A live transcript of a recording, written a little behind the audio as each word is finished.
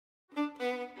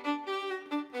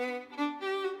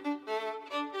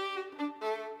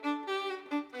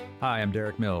Hi, I'm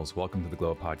Derek Mills. Welcome to the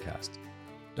Glow Podcast.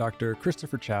 Dr.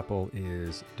 Christopher Chapple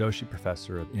is Doshi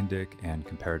Professor of Indic and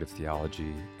Comparative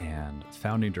Theology and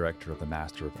founding director of the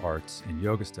Master of Arts in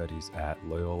Yoga Studies at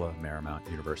Loyola Marymount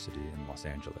University in Los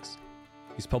Angeles.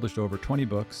 He's published over 20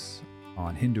 books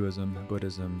on Hinduism,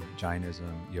 Buddhism,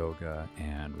 Jainism, yoga,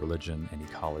 and religion and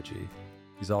ecology.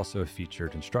 He's also a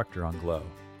featured instructor on Glow.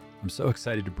 I'm so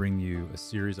excited to bring you a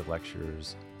series of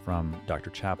lectures from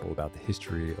Dr. Chapple about the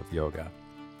history of yoga.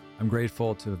 I'm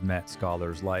grateful to have met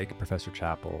scholars like Professor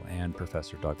Chapple and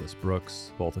Professor Douglas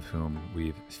Brooks, both of whom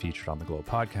we've featured on the Glow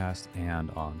podcast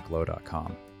and on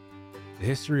glow.com. The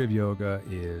history of yoga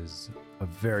is a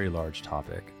very large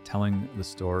topic. Telling the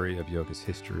story of yoga's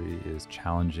history is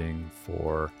challenging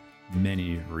for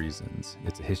many reasons.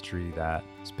 It's a history that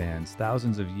spans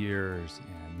thousands of years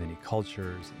and many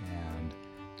cultures and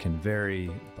can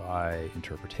vary by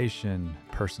interpretation,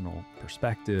 personal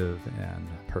perspective, and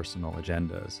personal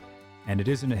agendas. And it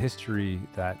isn't a history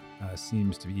that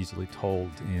seems to be easily told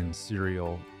in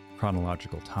serial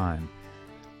chronological time.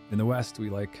 In the West, we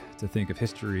like to think of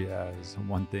history as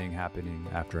one thing happening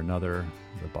after another.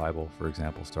 The Bible, for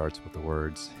example, starts with the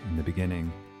words, "in the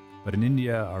beginning." But in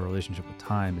India, our relationship with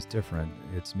time is different.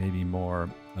 It's maybe more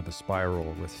of a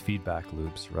spiral with feedback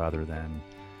loops rather than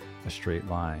a straight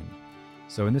line.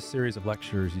 So in this series of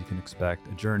lectures, you can expect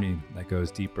a journey that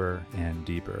goes deeper and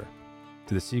deeper.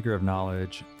 To the seeker of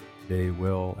knowledge, they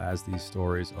will, as these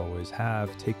stories always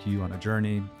have, take you on a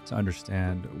journey to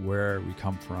understand where we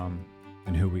come from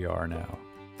and who we are now.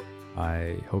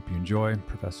 I hope you enjoy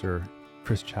Professor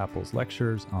Chris Chapple's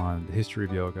lectures on the history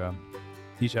of yoga.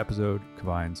 Each episode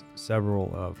combines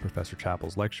several of Professor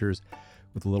Chapple's lectures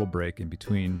with a little break in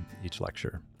between each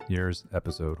lecture. Here's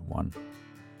episode 1.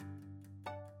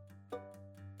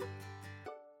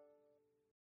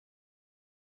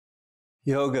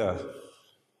 Yoga.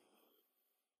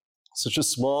 Such a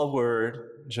small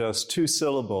word, just 2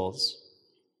 syllables.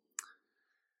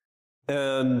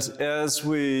 And as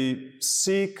we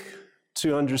seek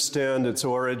to understand its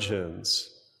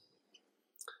origins,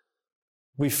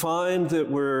 we find that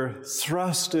we're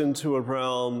thrust into a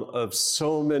realm of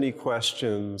so many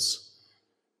questions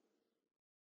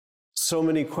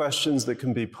that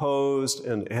can be posed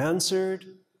and answered,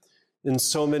 and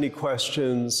so many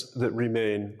questions that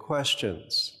remain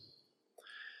questions.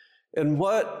 And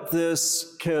what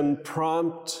this can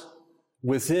prompt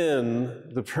within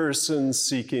the person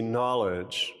seeking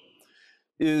knowledge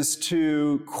is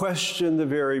to question the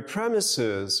very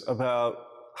premises about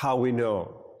how we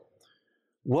know,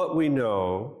 what we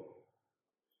know,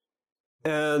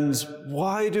 and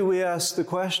why do we ask the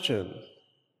question,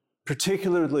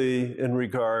 particularly in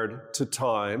regard to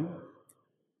time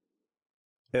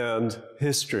and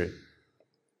history.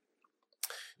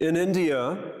 In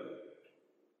India,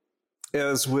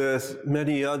 as with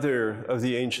many other of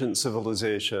the ancient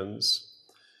civilizations,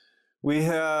 we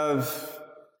have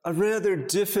a rather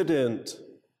diffident,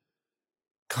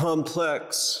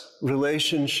 complex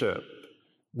relationship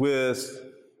with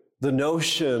the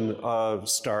notion of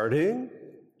starting,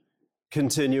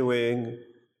 continuing,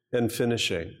 and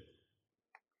finishing.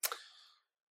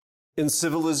 In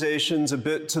civilizations a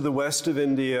bit to the west of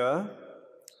India,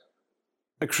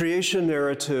 a creation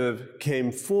narrative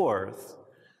came forth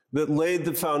that laid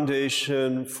the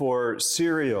foundation for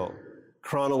serial,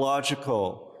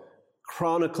 chronological,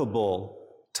 chronicable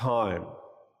time.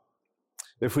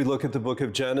 If we look at the book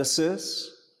of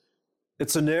Genesis,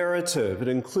 it's a narrative.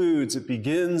 It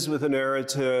begins with a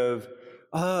narrative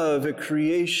of a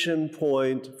creation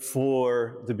point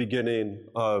for the beginning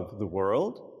of the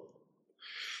world.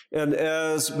 And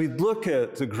as we look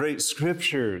at the great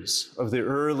scriptures of the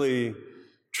early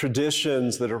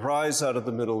traditions that arise out of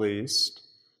the Middle East,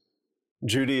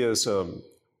 Judaism,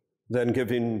 then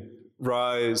giving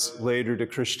rise later to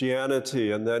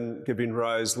Christianity, and then giving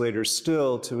rise later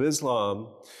still to Islam,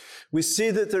 we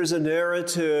see that there's a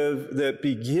narrative that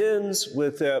begins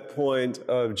with that point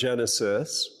of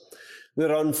Genesis,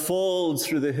 that unfolds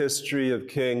through the history of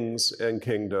kings and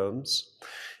kingdoms,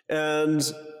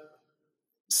 and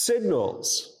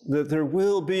signals that there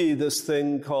will be this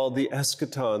thing called the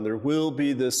eschaton, there will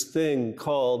be this thing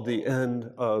called the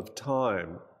end of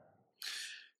time,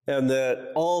 and that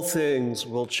all things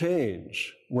will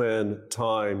change when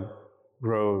time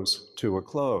grows to a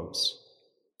close.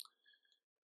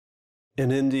 In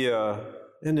India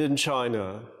and in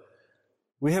China,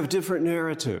 we have different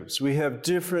narratives, we have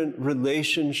different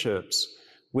relationships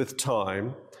with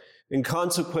time, and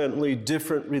consequently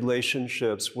different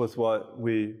relationships with what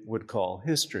we would call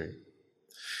history.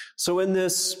 So in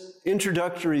this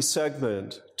introductory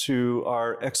segment to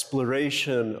our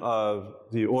exploration of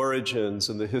the origins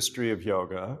and the history of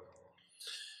yoga,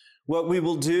 what we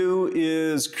will do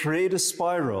is create a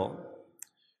spiral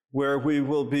where we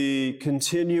will be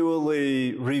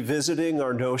continually revisiting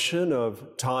our notion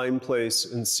of time, place,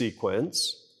 and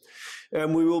sequence.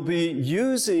 And we will be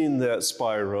using that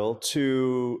spiral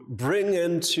to bring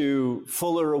into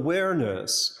fuller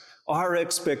awareness our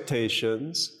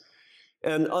expectations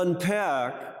and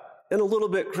unpack, and a little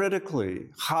bit critically,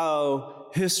 how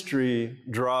history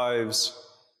drives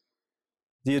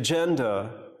the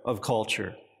agenda of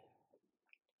culture.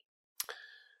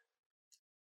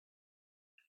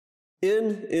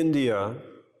 In India,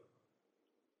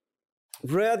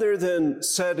 rather than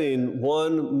setting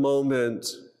one moment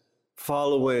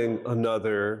following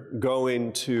another,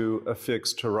 going to a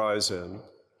fixed horizon,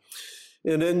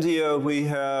 in India we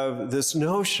have this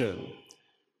notion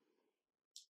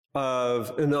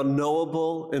of an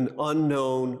unknowable and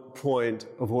unknown point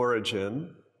of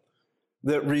origin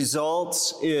that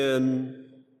results in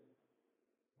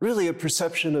really a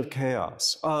perception of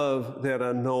chaos, of that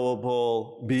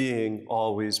unknowable being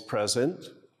always present,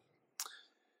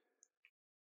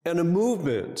 and a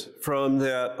movement from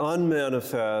that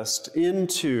unmanifest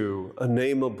into a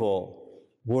nameable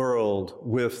world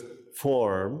with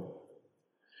form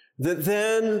that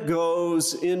then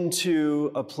goes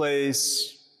into a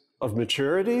place of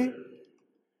maturity,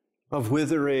 of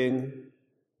withering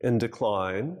and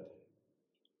decline.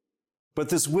 But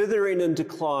this withering and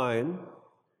decline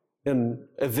and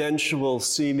eventual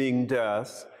seeming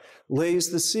death lays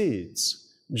the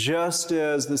seeds, just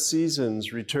as the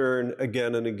seasons return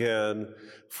again and again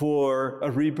for a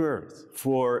rebirth,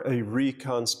 for a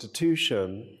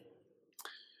reconstitution.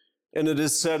 And it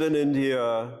is said in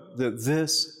India that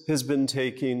this has been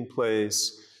taking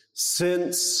place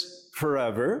since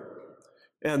forever,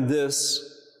 and this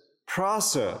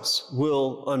process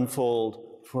will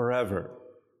unfold forever.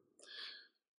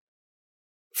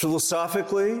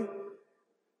 Philosophically,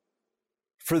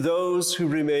 for those who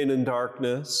remain in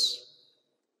darkness,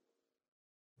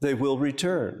 they will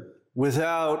return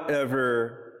without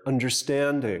ever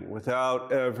understanding,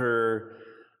 without ever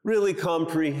really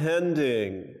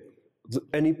comprehending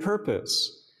any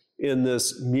purpose in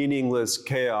this meaningless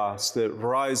chaos that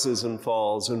rises and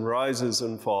falls and rises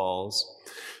and falls.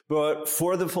 But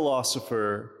for the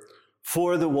philosopher,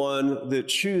 for the one that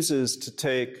chooses to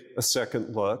take a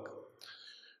second look,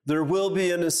 there will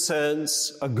be, in a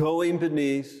sense, a going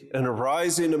beneath and a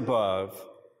rising above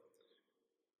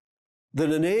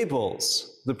that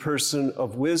enables the person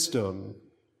of wisdom,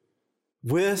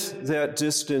 with that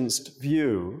distanced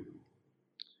view,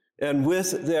 and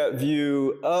with that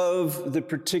view of the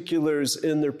particulars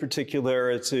in their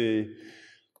particularity,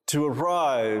 to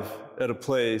arrive at a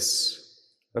place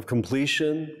of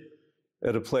completion,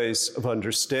 at a place of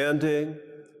understanding,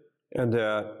 and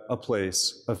at a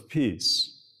place of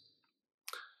peace.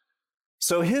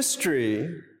 So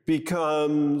history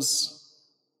becomes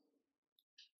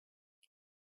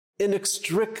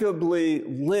inextricably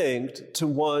linked to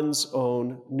one's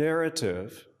own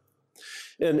narrative.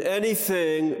 And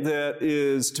anything that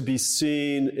is to be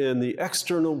seen in the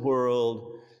external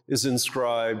world is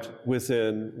inscribed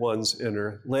within one's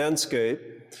inner landscape.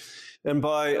 And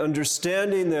by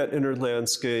understanding that inner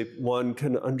landscape, one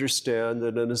can understand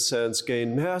and, in a sense,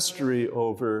 gain mastery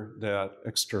over that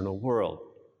external world.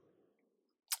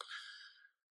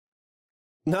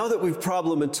 Now that we've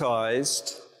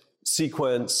problematized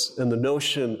sequence and the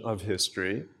notion of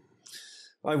history,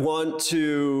 I want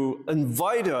to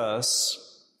invite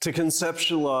us to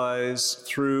conceptualize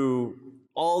through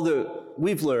all that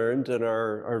we've learned in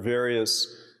our various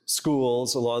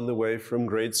schools along the way, from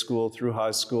grade school through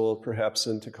high school, perhaps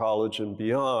into college and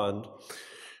beyond,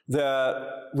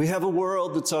 that we have a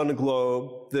world that's on a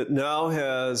globe that now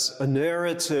has a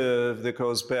narrative that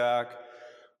goes back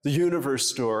the universe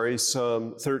story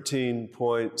some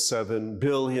 13.7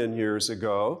 billion years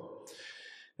ago,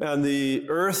 and the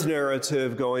Earth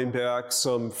narrative going back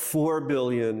some 4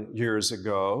 billion years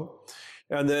ago,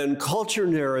 and then culture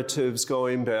narratives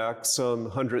going back some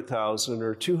 100,000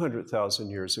 or 200,000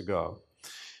 years ago.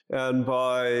 And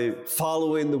by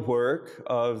following the work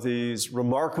of these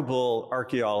remarkable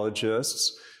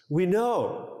archaeologists, we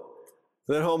know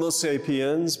that Homo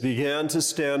sapiens began to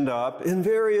stand up in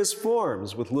various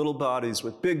forms, with little bodies,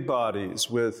 with big bodies,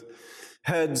 with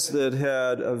heads that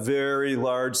had a very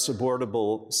large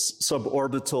suborbital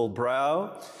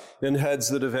brow, and heads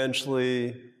that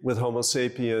eventually, with Homo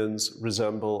sapiens,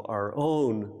 resemble our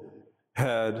own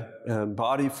head and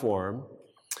body form.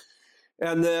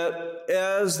 And that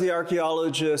as the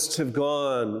archaeologists have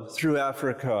gone through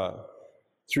Africa,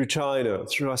 through China,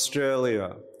 through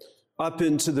Australia, up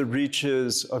into the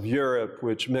reaches of Europe,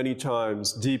 which many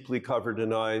times deeply covered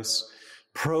in ice,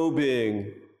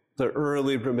 probing the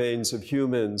early remains of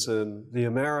humans in the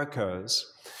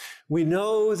Americas, we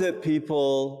know that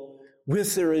people,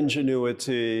 with their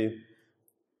ingenuity,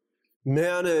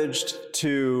 managed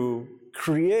to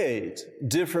create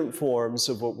different forms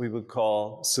of what we would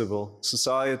call civil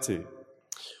society.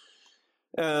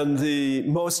 And the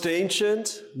most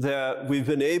ancient that we've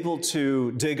been able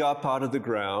to dig up out of the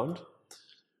ground,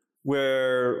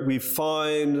 where we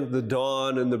find the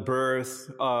dawn and the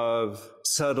birth of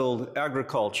settled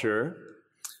agriculture,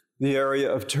 the area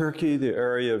of Turkey, the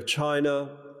area of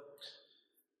China,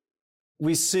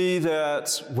 we see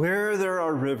that where there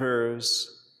are rivers,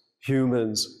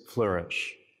 humans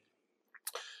flourish.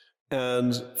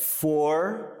 And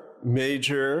four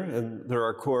major, and there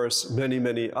are of course many,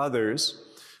 many others,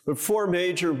 but four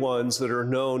major ones that are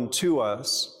known to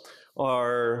us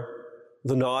are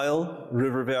the Nile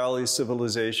River Valley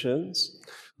civilizations,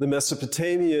 the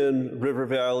Mesopotamian River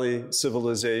Valley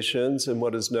civilizations in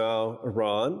what is now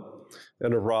Iran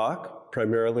and Iraq,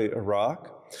 primarily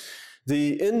Iraq,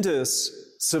 the Indus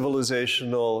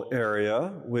civilizational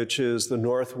area, which is the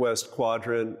northwest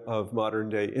quadrant of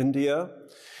modern-day India,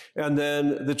 and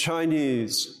then the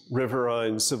Chinese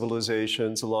riverine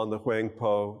civilizations along the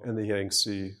Huangpu and the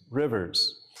Yangtze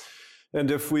rivers.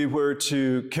 And if we were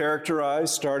to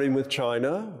characterize, starting with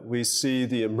China, we see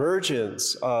the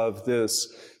emergence of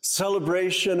this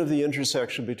celebration of the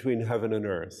intersection between heaven and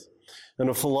earth, and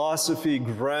a philosophy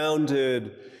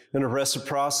grounded in a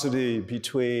reciprocity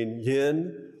between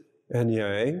yin and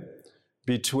yang,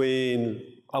 between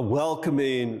a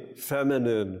welcoming,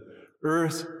 feminine,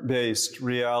 earth-based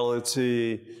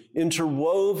reality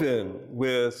interwoven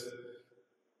with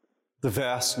the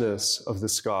vastness of the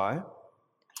sky.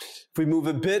 If we move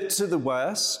a bit to the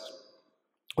west,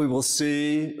 we will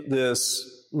see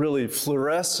this really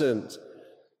fluorescent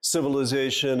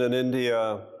civilization in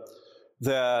India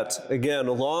that, again,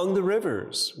 along the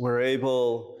rivers,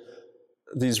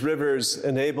 these rivers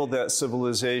enabled that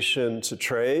civilization to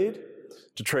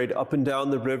trade up and down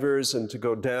the rivers and to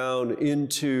go down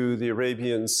into the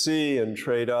Arabian Sea and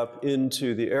trade up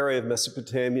into the area of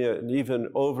Mesopotamia and even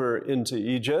over into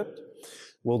Egypt.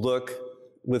 We'll look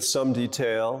with some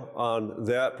detail on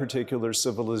that particular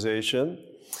civilization.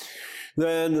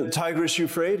 Then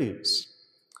Tigris-Euphrates.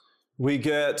 We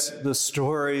get the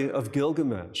story of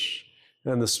Gilgamesh.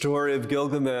 And the story of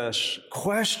Gilgamesh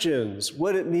questions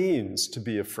what it means to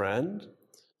be a friend.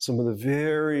 Some of the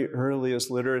very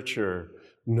earliest literature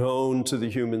known to the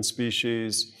human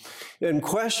species, and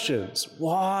questions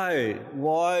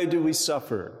why do we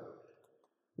suffer?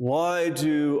 Why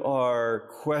do our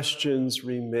questions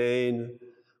remain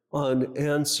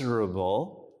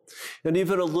unanswerable? And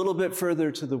even a little bit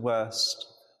further to the west,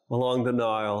 along the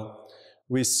Nile,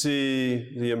 we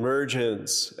see the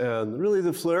emergence and really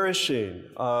the flourishing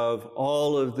of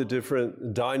all of the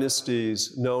different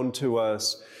dynasties known to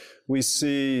us. We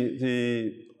see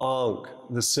the Ankh,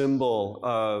 the symbol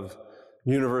of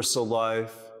universal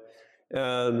life,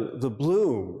 and the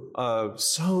bloom of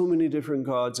so many different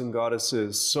gods and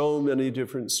goddesses, so many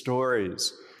different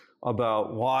stories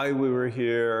about why we were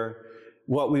here,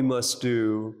 what we must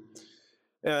do.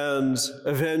 And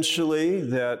eventually,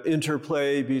 that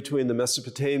interplay between the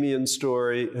Mesopotamian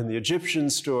story and the Egyptian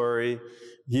story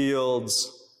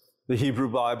yields the Hebrew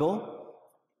Bible,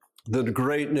 the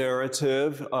great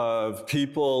narrative of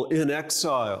people in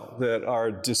exile that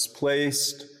are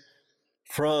displaced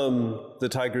from the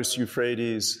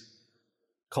Tigris-Euphrates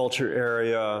culture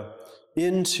area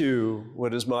into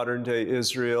what is modern-day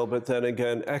Israel, but then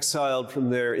again exiled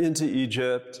from there into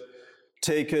Egypt,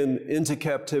 taken into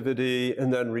captivity,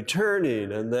 and then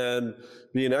returning, and then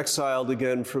being exiled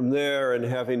again from there and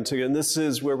having to, and this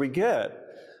is where we get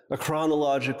a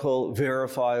chronological,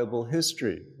 verifiable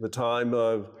history, the time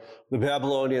of the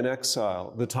Babylonian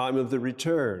exile, the time of the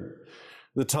return,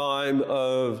 the time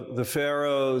of the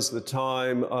pharaohs, the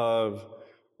time of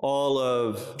all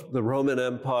of the Roman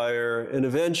Empire, and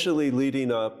eventually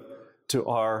leading up to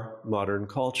our modern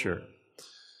culture.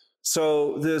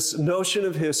 So this notion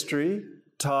of history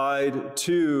tied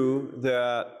to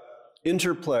that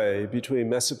interplay between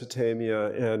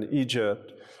Mesopotamia and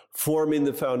Egypt, forming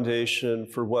the foundation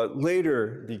for what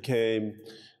later became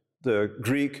the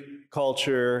Greek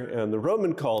culture and the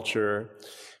Roman culture,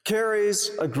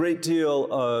 carries a great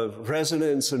deal of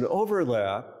resonance and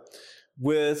overlap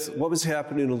with what was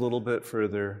happening a little bit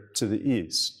further to the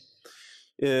east.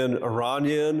 in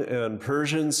Iranian and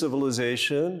Persian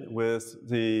civilization with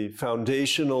the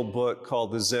foundational book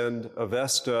called the Zend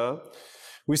Avesta,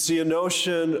 we see a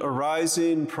notion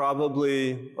arising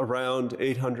probably around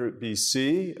 800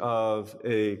 BC of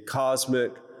a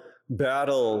cosmic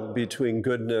battle between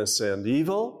goodness and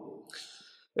evil.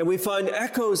 And we find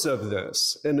echoes of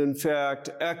this, and in fact,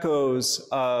 echoes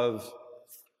of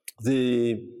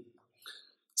the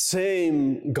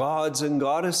same gods and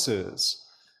goddesses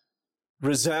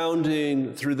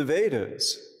resounding through the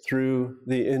Vedas, through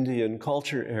the Indian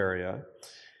culture area.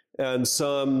 And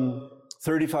some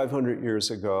 3,500 years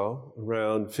ago,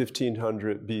 around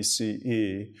 1500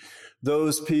 BCE,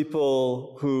 those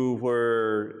people who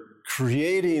were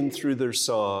creating through their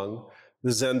song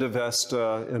the Zend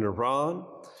Avesta in Iran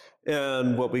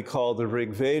and what we call the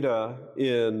Rig Veda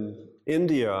in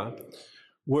India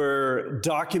were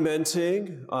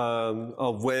documenting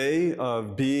a way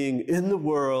of being in the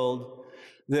world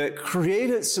that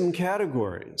created some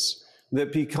categories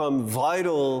that become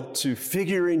vital to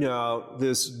figuring out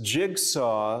this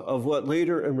jigsaw of what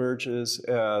later emerges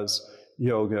as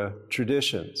yoga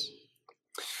traditions.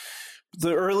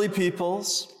 The early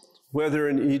peoples, whether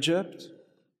in Egypt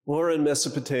or in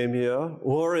Mesopotamia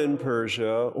or in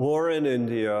Persia or in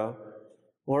India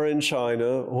or in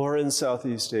China or in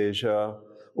Southeast Asia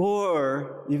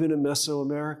or even in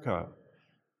Mesoamerica,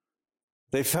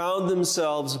 they found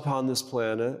themselves upon this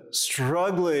planet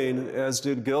struggling, as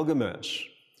did Gilgamesh,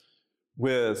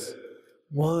 with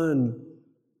one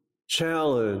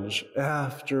challenge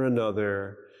after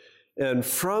another. And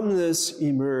from this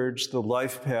emerged the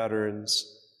life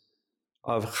patterns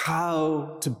of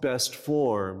how to best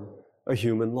form a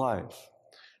human life,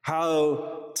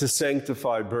 how to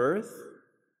sanctify birth,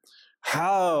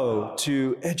 how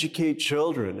to educate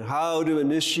children, how to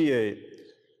initiate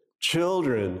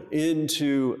children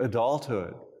into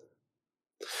adulthood,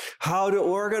 how to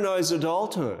organize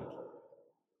adulthood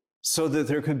so that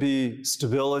there could be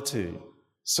stability,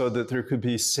 so that there could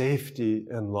be safety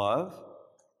and love,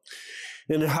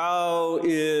 and how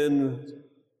in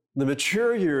the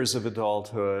mature years of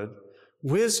adulthood,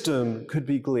 wisdom could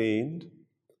be gleaned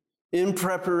in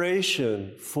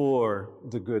preparation for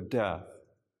the good death.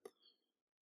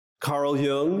 Carl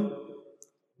Jung,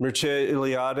 Mircea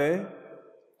Eliade,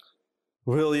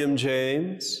 William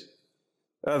James,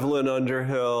 Evelyn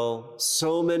Underhill,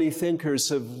 so many thinkers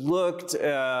have looked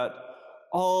at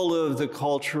all of the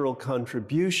cultural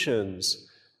contributions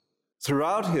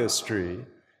throughout history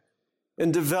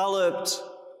and developed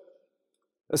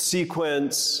a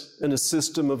sequence and a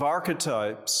system of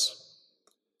archetypes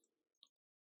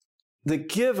that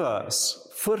give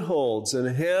us footholds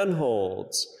and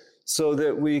handholds so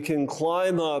that we can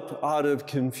climb up out of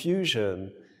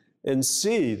confusion and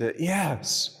see that,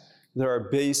 yes, there are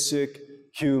basic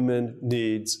human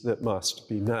needs that must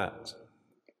be met.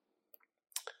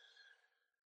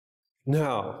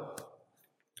 Now,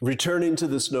 returning to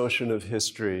this notion of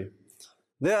history,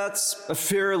 that's a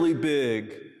fairly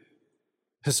big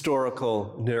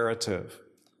historical narrative.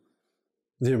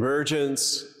 The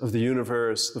emergence of the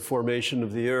universe, the formation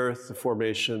of the earth, the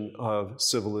formation of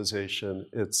civilization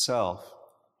itself.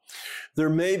 There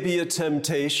may be a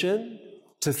temptation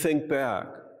to think back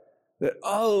that,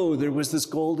 oh, there was this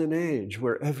golden age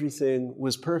where everything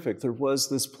was perfect. There was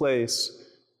this place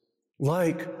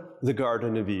like the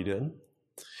Garden of Eden.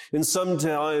 And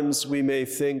sometimes we may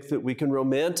think that we can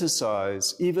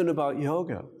romanticize even about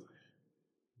yoga.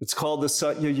 It's called the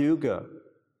Satya Yuga,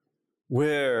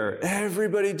 where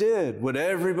everybody did what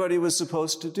everybody was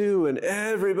supposed to do and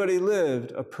everybody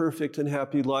lived a perfect and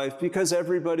happy life because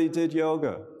everybody did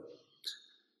yoga.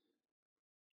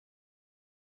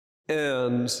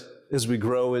 And as we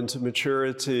grow into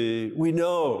maturity, we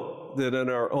know that in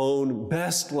our own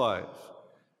best life,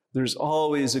 there's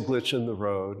always a glitch in the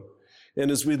road. And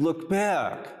as we look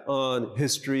back on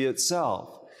history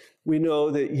itself, we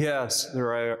know that yes,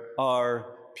 there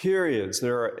are periods,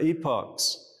 there are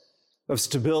epochs of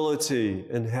stability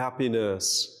and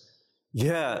happiness,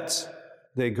 yet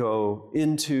they go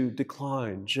into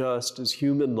decline, just as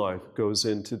human life goes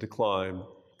into decline.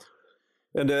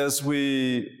 And as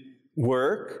we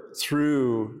work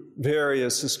through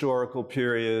various historical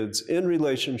periods in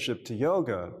relationship to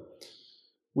yoga,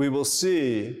 we will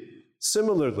see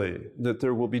similarly that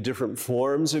there will be different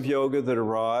forms of yoga that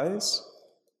arise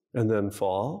and then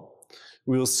fall.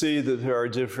 We will see that there are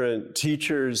different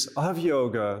teachers of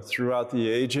yoga throughout the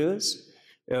ages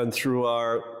and through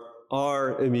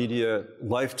our immediate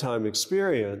lifetime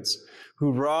experience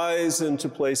who rise into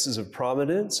places of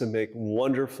prominence and make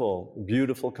wonderful,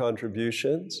 beautiful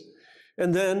contributions.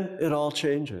 And then it all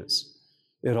changes.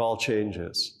 It all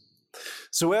changes.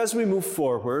 So as we move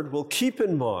forward, we'll keep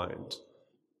in mind,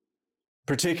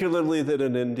 particularly that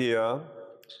in India,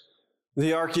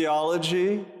 the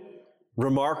archaeology,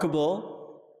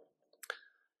 remarkable,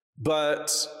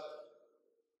 but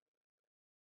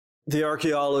the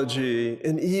archaeology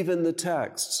and even the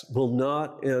texts will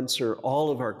not answer all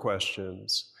of our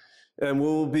questions, and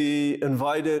we'll be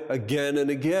invited again and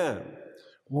again.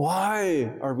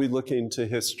 Why are we looking to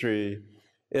history,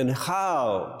 and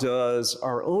how does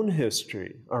our own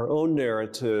history, our own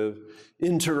narrative,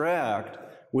 interact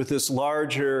with this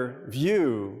larger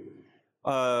view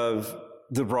of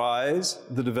the rise,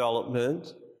 the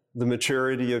development, the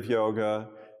maturity of yoga,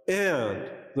 and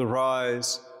the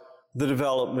rise, the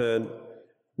development,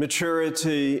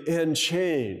 maturity, and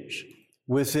change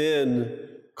within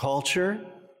culture,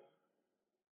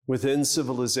 within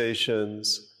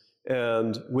civilizations,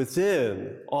 and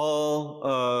within all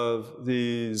of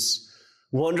these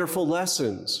wonderful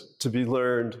lessons to be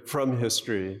learned from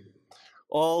history,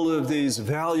 all of these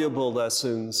valuable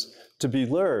lessons to be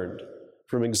learned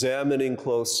from examining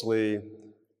closely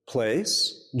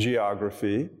place,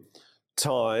 geography,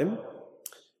 time,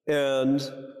 and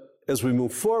as we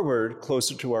move forward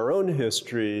closer to our own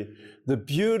history, the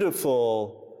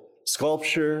beautiful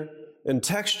sculpture and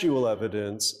textual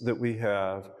evidence that we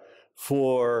have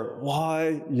for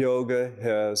why yoga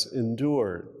has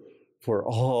endured for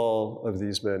all of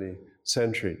these many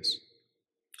centuries.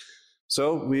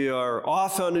 So we are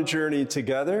off on a journey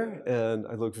together, and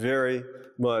I look very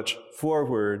much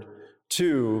forward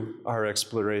to our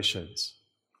explorations.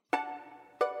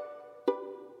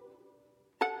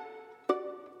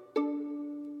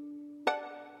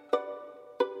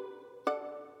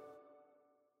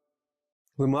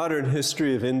 The modern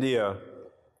history of India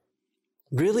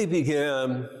really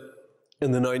began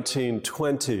in the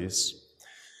 1920s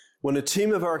when a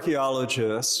team of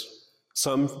archaeologists,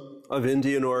 some of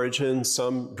Indian origin,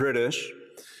 some British,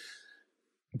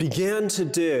 began to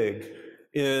dig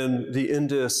in the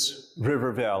Indus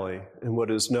River Valley in what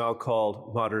is now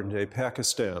called modern-day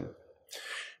Pakistan.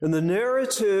 And the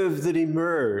narrative that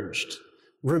emerged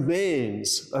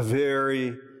remains a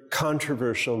very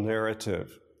controversial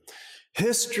narrative.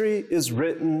 History is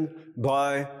written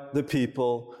by the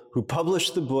people who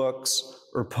publish the books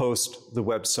or post the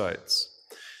websites.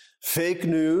 Fake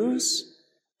news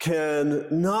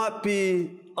cannot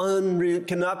be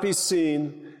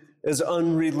seen as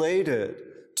unrelated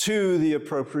to the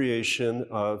appropriation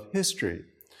of history.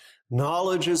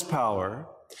 Knowledge is power,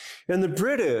 and the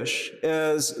British,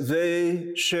 as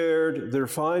they shared their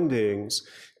findings,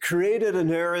 created a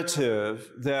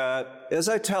narrative that, as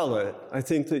I tell it, I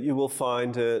think that you will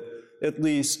find it at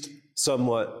least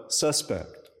somewhat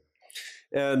suspect.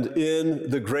 And in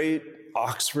the great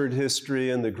Oxford history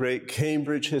and the great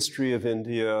Cambridge history of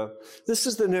India, this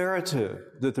is the narrative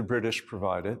that the British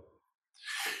provided,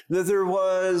 that there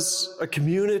was a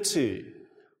community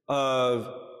of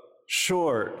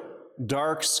short,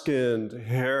 dark-skinned,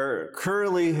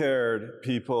 curly-haired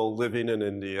people living in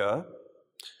India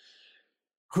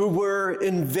who were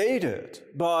invaded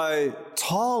by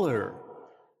taller,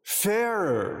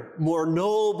 fairer, more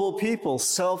noble people,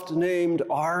 self-named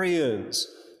Aryans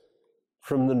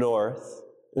from the north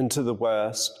into the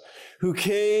west, who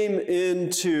came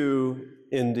into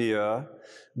India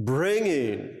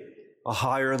bringing a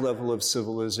higher level of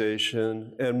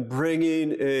civilization and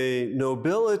bringing a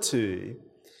nobility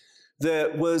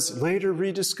that was later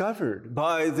rediscovered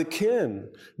by the kin,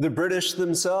 the British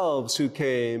themselves, who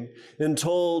came and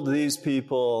told these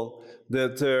people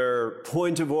that their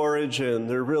point of origin,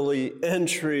 their really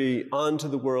entry onto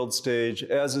the world stage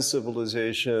as a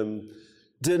civilization,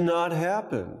 did not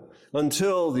happen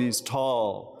until these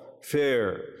tall,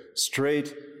 fair,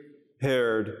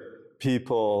 straight-haired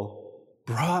people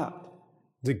brought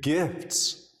the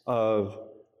gifts of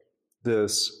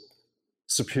this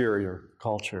superior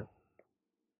culture.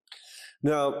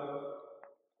 Now,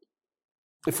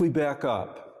 if we back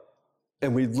up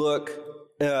and we look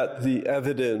at the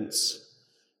evidence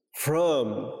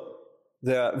from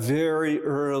that very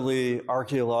early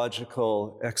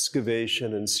archaeological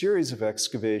excavation and series of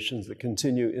excavations that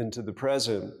continue into the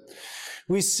present,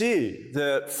 we see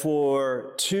that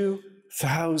for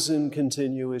 2,000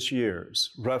 continuous years,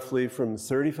 roughly from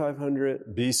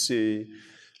 3,500 BC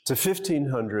to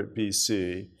 1,500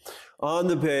 BC, on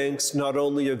the banks not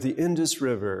only of the Indus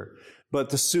River, but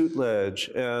the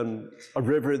Sutlej and a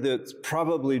river that's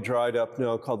probably dried up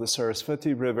now called the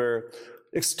Saraswati River,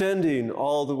 extending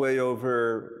all the way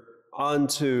over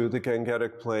onto the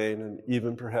Gangetic Plain and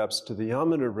even perhaps to the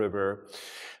Yamuna River,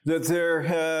 that there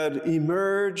had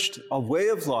emerged a way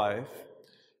of life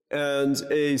and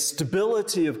a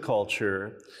stability of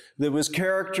culture that was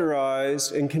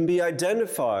characterized and can be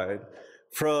identified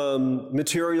from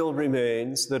material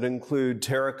remains that include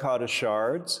terracotta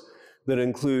shards, that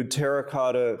include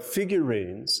terracotta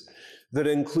figurines, that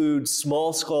include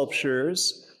small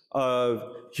sculptures of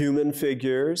human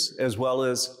figures as well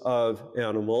as of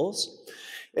animals,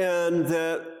 and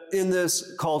that in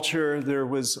this culture there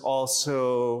was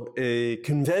also a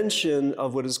convention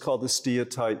of what is called the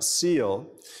steatite seal,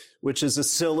 which is a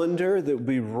cylinder that would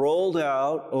be rolled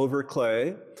out over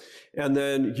clay and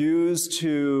then used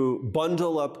to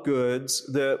bundle up goods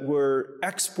that were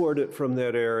exported from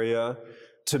that area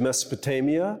to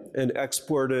Mesopotamia and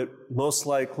exported most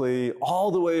likely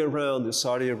all the way around the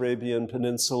Saudi Arabian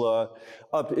peninsula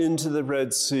up into the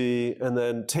Red Sea and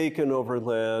then taken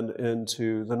overland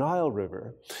into the Nile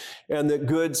River. And that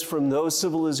goods from those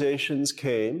civilizations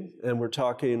came, and we're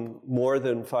talking more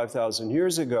than 5,000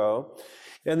 years ago,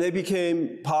 and they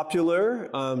became popular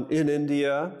in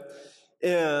India.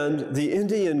 And the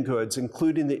Indian goods,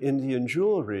 including the Indian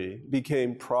jewelry,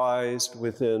 became prized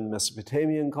within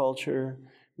Mesopotamian culture,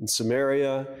 in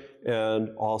Samaria, and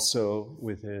also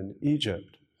within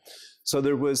Egypt. So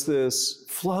there was this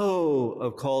flow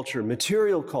of culture,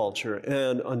 material culture,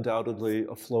 and undoubtedly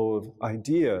a flow of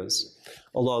ideas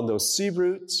along those sea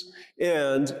routes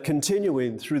and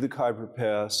continuing through the Khyber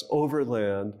Pass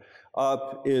overland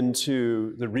up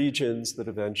into the regions that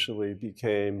eventually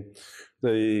became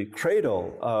the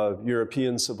cradle of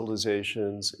European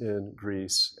civilizations in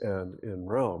Greece and in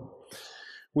Rome.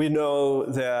 We know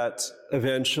that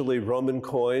eventually Roman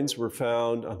coins were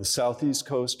found on the southeast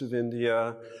coast of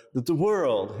India, that the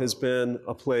world has been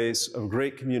a place of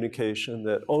great communication,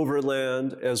 that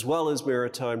overland as well as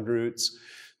maritime routes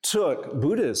took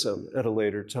Buddhism at a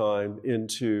later time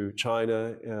into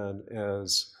China and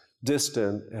as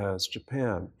distant as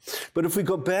Japan. But if we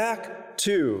go back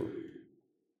to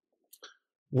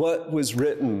what was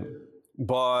written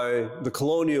by the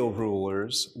colonial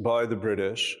rulers, by the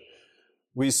British,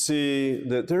 we see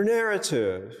that their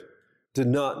narrative did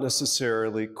not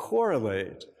necessarily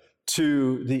correlate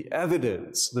to the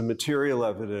evidence, the material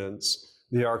evidence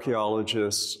the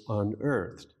archaeologists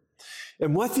unearthed.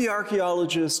 And what the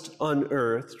archaeologists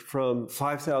unearthed from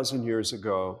 5,000 years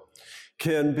ago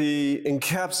can be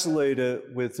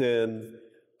encapsulated within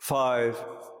 5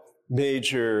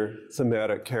 major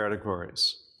thematic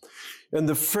categories. And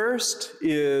the first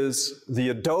is the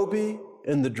adobe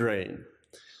and the drain.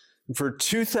 For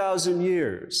 2,000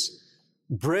 years,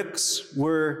 bricks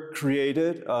were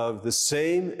created of the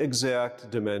same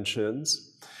exact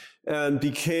dimensions and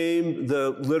became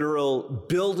the literal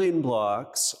building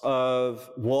blocks of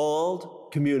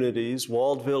walled communities,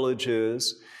 walled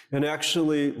villages, and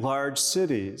actually large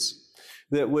cities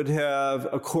that would have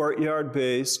a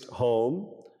courtyard-based home,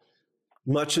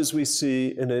 much as we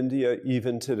see in India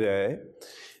even today,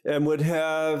 and would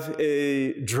have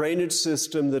a drainage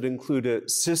system that included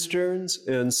cisterns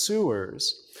and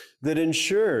sewers that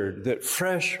ensured that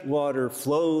fresh water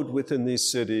flowed within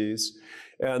these cities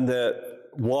and that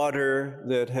water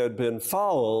that had been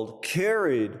fouled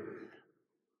carried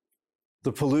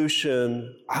the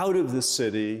pollution out of the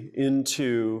city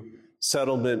into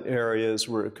settlement areas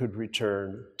where it could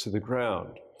return to the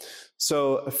ground.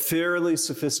 So a fairly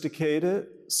sophisticated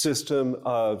system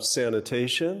of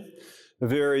sanitation, a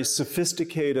very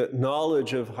sophisticated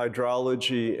knowledge of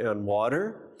hydrology and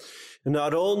water, and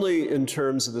not only in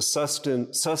terms of the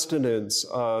sustenance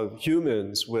of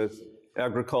humans with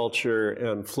agriculture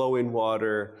and flowing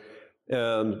water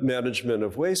and management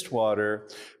of wastewater,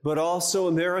 but also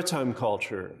a maritime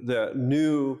culture that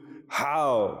knew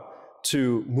how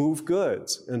to move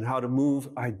goods and how to move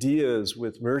ideas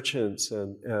with merchants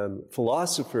and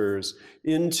philosophers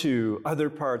into other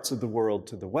parts of the world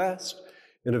to the west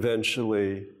and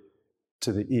eventually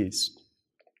to the east.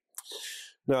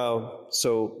 Now,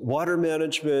 so water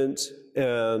management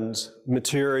and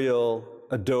material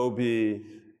adobe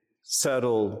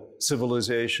settled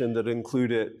civilization that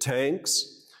included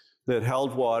tanks that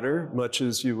held water, much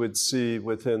as you would see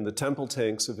within the temple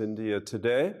tanks of India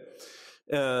today,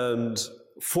 and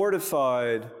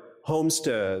fortified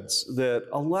homesteads that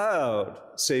allowed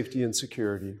safety and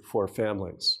security for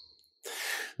families.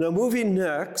 Now, moving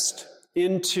next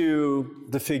into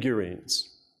the figurines.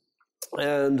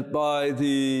 And by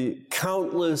the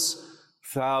countless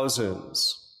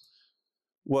thousands,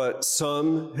 what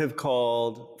some have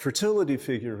called fertility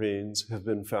figurines have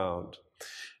been found.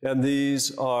 And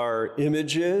these are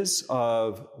images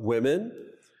of women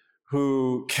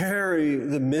who carry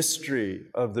the mystery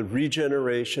of the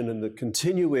regeneration and the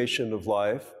continuation of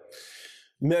life,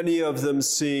 many of them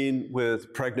seen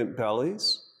with pregnant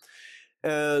bellies,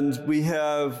 And we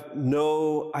have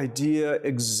no idea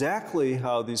exactly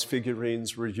how these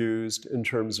figurines were used in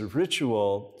terms of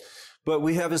ritual, but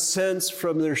we have a sense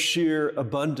from their sheer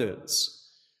abundance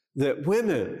that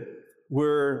women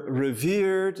were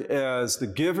revered as the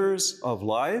givers of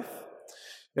life,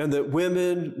 and that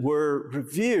women were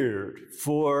revered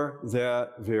for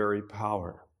that very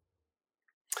power.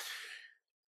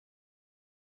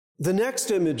 The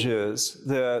next images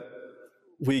that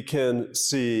we can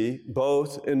see,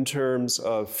 both in terms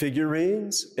of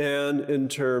figurines and in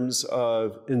terms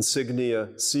of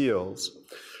insignia seals,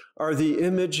 are the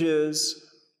images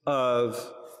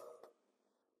of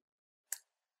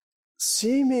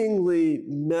seemingly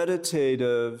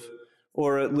meditative,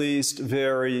 or at least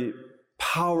very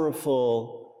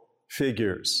powerful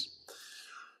figures.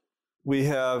 We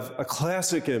have a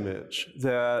classic image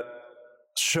that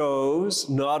shows,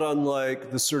 not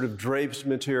unlike the sort of draped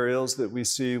materials that we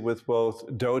see with both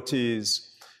dhotis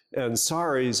and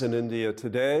saris in India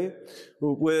today,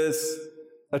 with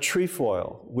a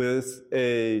trefoil, with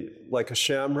like a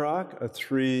shamrock, a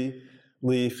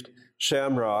three-leafed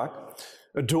shamrock,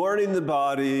 adorning the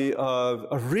body of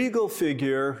a regal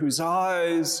figure whose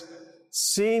eyes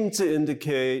seem to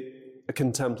indicate a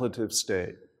contemplative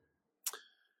state.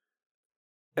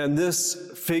 And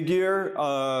this figure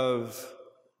of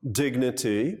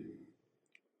dignity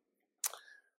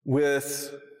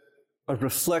with a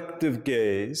reflective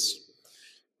gaze,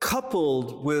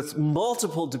 coupled with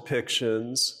multiple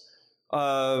depictions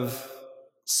of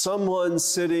someone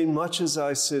sitting much as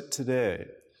I sit today,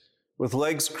 with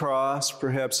legs crossed,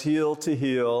 perhaps heel to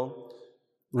heel,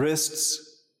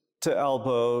 wrists to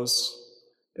elbows,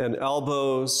 and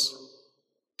elbows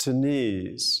to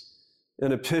knees,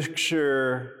 in a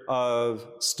picture of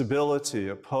stability,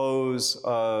 a pose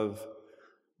of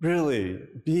really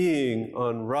being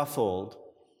unruffled.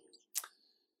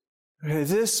 Okay,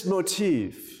 this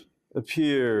motif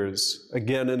appears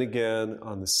again and again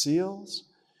on the seals,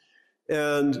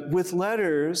 and with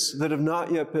letters that have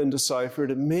not yet been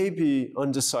deciphered and may be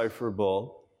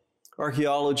undecipherable,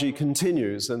 archaeology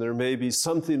continues, and there may be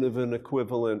something of an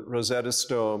equivalent Rosetta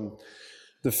Stone.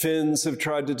 The Finns have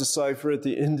tried to decipher it.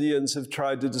 The Indians have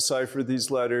tried to decipher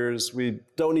these letters. We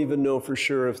don't even know for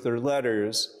sure if they're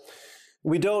letters.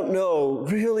 We don't know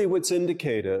really what's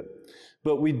indicated,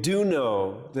 but we do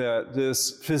know that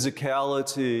this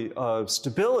physicality of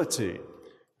stability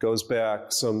goes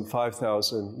back some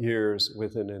 5,000 years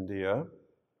within India.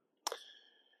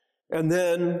 And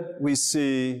then we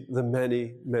see the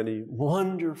many, many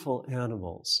wonderful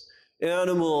animals.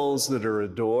 Animals that are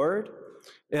adored,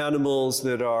 animals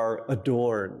that are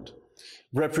adorned.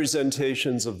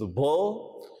 Representations of the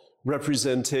bull,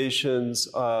 representations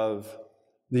of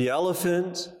the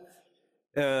elephant,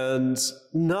 and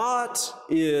not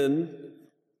in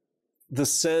the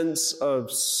sense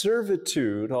of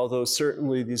servitude, although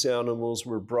certainly these animals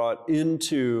were brought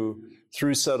into,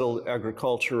 through settled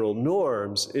agricultural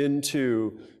norms,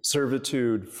 into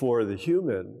servitude for the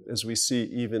human, as we see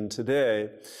even today.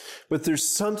 But there's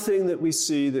something that we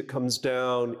see that comes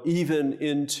down even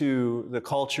into the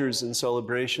cultures and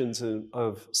celebrations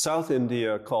of South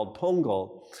India called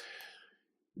Pongal,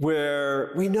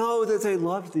 where we know that they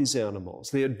loved these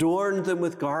animals. They adorned them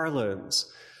with garlands.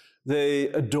 They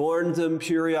adorned them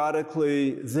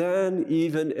periodically, then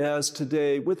even as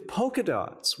today, with polka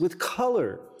dots, with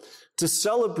color, to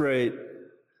celebrate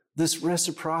this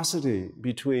reciprocity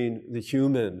between the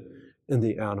human and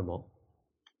the animal.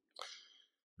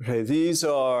 Okay, these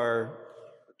are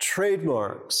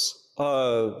trademarks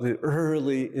of the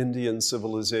early Indian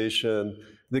civilization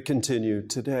that continue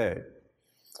today.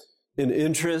 An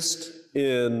interest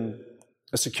in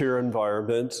a secure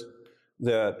environment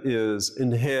that is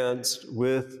enhanced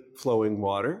with flowing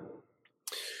water,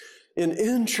 an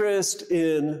interest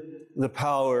in the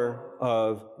power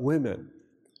of women,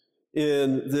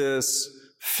 in this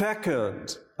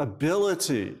fecund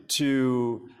ability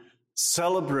to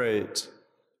celebrate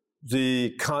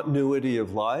the continuity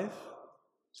of life,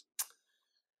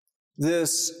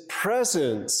 this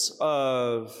presence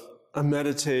of a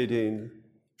meditating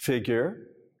figure,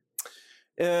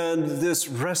 and this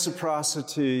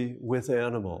reciprocity with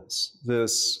animals,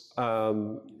 this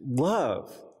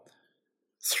love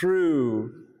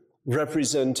through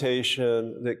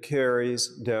representation that carries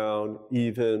down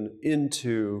even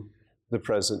into the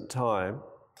present time.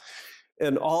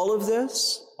 And all of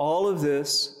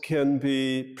this can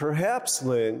be perhaps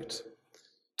linked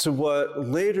to what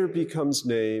later becomes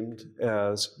named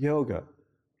as yoga.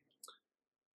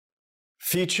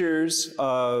 Features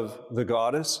of the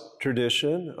goddess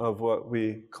tradition of what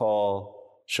we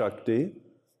call Shakti,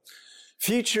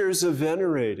 features of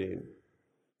venerating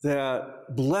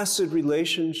that blessed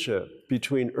relationship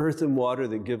between earth and water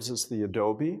that gives us the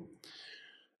adobe,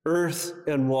 earth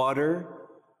and water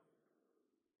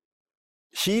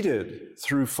heated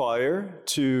through fire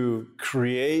to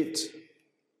create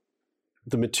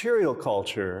the material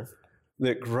culture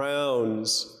that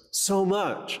grounds so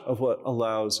much of what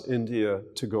allows India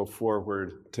to go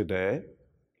forward today.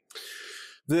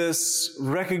 This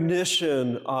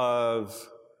recognition of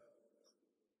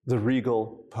the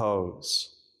regal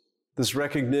pose, this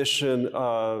recognition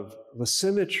of the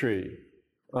symmetry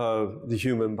of the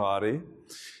human body,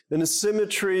 and a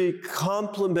symmetry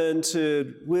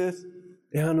complemented with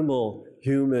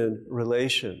animal-human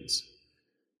relations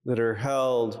that are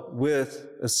held with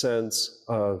a sense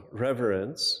of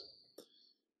reverence.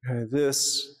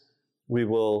 This we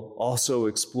will also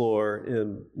explore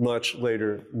in much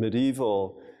later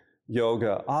medieval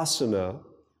yoga asana.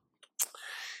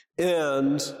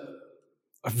 And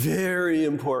a very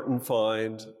important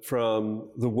find from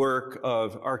the work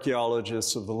of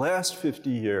archaeologists of the last 50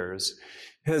 years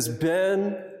has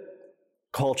been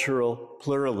cultural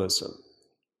pluralism.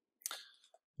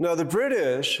 Now, the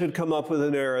British had come up with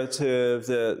a narrative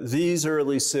that these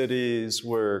early cities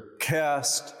were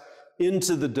cast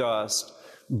into the dust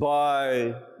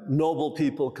by noble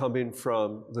people coming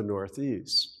from the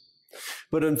Northeast.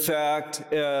 But in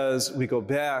fact, as we go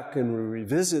back and we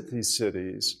revisit these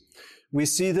cities, we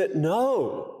see that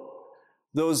no,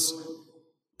 those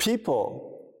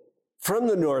people from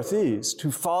the Northeast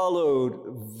who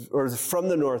followed, or from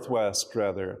the Northwest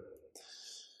rather,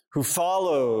 who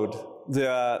followed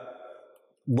that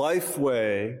life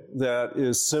way that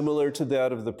is similar to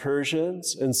that of the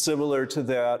Persians and similar to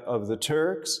that of the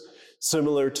Turks,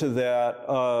 similar to that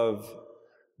of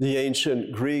the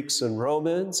ancient Greeks and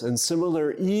Romans, and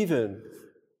similar even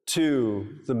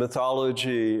to the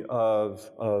mythology of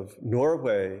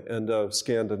Norway and of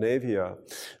Scandinavia,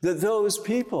 that those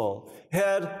people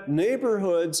had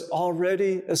neighborhoods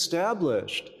already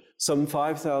established some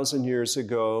 5,000 years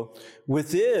ago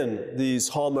within these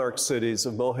hallmark cities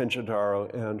of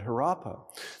Mohenjo-Daro and Harappa,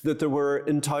 that there were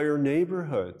entire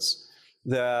neighborhoods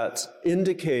that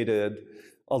indicated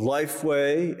a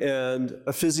lifeway and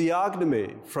a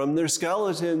physiognomy. From their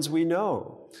skeletons, we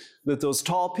know that those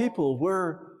tall people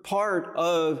were part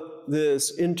of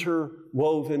this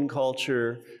interwoven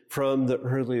culture from the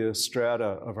earliest strata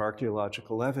of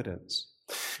archaeological evidence.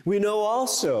 We know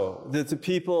also that the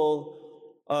people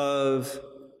of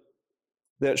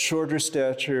that shorter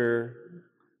stature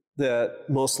that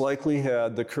most likely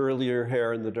had the curlier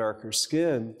hair and the darker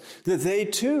skin, that they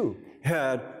too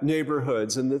had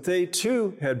neighborhoods and that they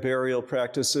too had burial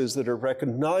practices that are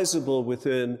recognizable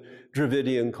within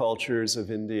Dravidian cultures of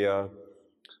India,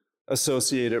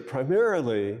 associated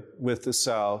primarily with the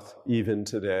South even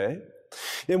today.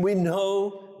 And we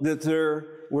know that there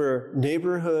were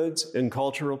neighborhoods and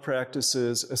cultural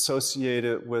practices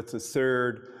associated with the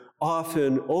third,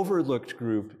 often overlooked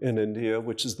group in India,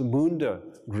 which is the Munda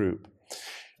group.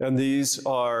 And these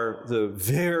are the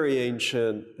very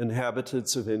ancient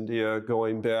inhabitants of India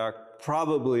going back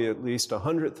probably at least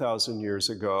 100,000 years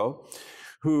ago,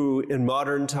 who in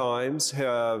modern times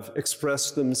have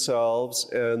expressed themselves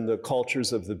in the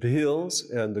cultures of the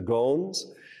Bhils and the Gonds.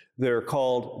 They're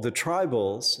called the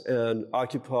tribals and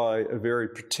occupy a very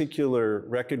particular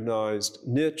recognized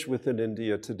niche within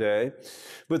India today.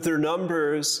 But their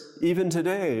numbers, even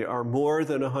today, are more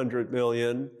than 100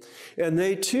 million. And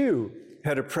they too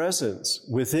had a presence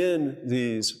within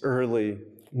these early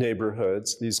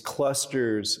neighborhoods, these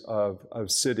clusters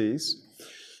of cities.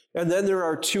 And then there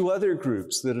are two other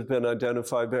groups that have been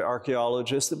identified by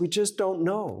archaeologists that we just don't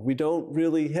know. We don't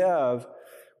really have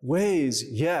ways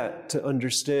yet to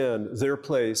understand their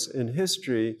place in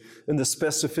history and the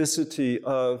specificity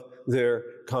of their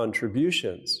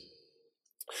contributions.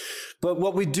 But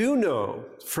what we do know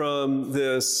from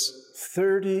this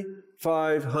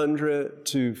 3,500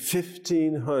 to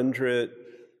 1,500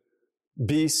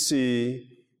 BC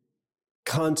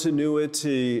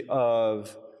continuity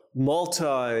of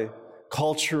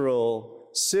multicultural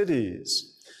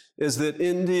cities is that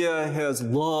India has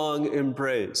long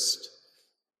embraced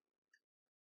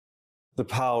the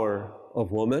power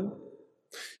of woman,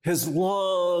 has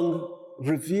long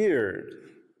revered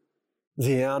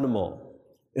the animal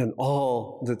and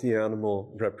all that the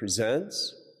animal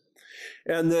represents,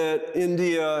 and that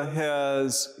India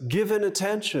has given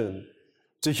attention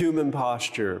to human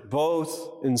posture,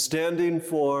 both in standing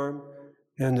form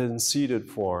and in seated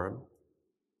form.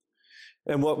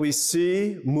 And what we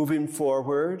see moving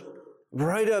forward,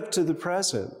 right up to the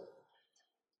present,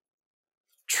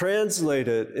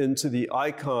 translated into the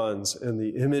icons and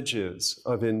the images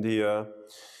of India,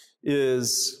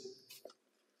 is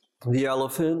the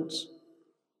elephant.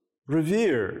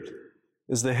 Revered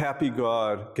is the happy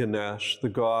god Ganesh, the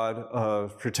god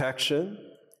of protection.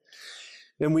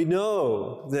 And we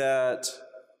know that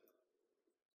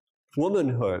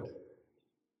womanhood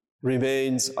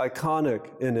remains iconic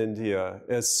in India,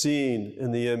 as seen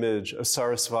in the image of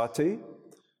Saraswati,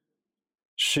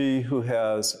 she who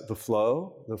has the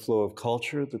flow of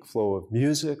culture, the flow of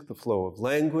music, the flow of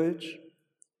language,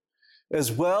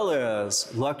 as well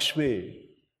as Lakshmi,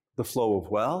 the flow of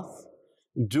wealth,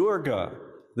 Durga,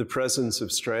 the presence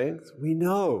of strength. We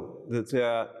know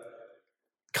that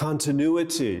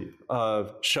continuity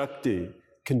of Shakti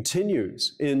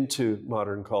continues into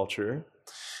modern culture.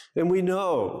 And we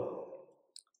know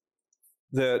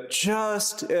that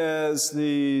just as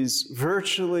these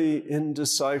virtually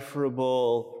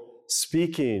indecipherable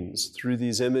speakings through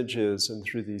these images and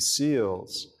through these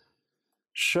seals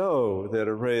show that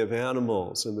array of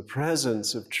animals and the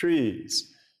presence of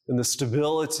trees and the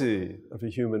stability of a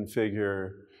human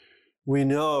figure, we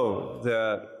know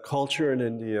that culture in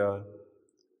India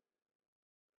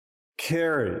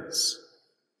carries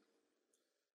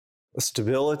a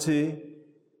stability,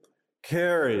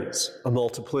 carries a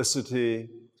multiplicity,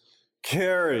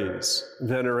 carries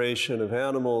veneration of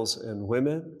animals and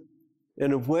women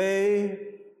in a way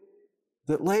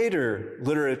that later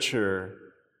literature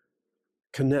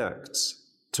connects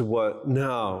to what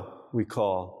now we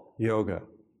call yoga.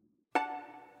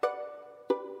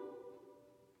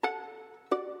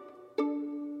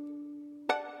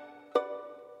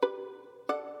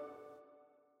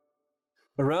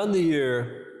 Around the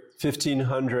year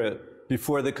 1500,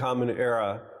 before the Common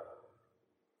Era,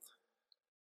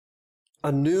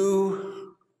 a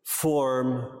new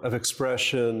form of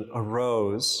expression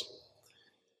arose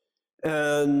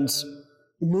and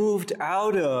moved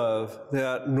out of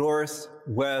that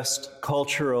northwest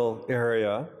cultural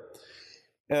area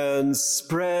and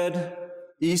spread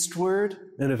eastward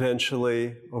and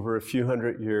eventually, over a few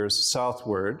hundred years,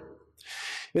 southward.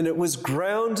 And it was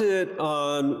grounded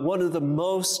on one of the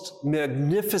most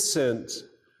magnificent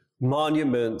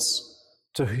monuments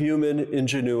to human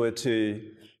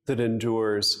ingenuity that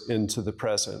endures into the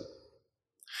present.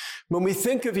 When we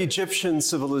think of Egyptian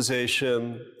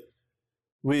civilization,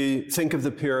 we think of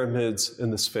the pyramids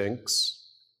and the Sphinx.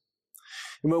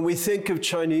 And when we think of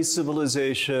Chinese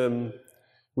civilization,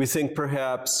 we think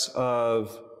perhaps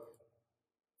of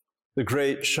the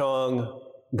great Shang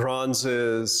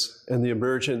bronzes and the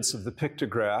emergence of the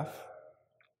pictograph.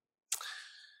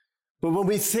 But when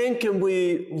we think and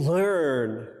we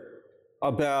learn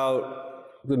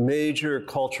about the major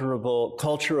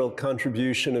cultural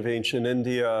contribution of ancient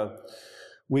India,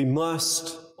 we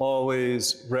must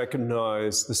always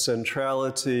recognize the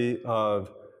centrality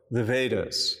of the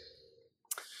Vedas.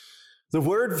 The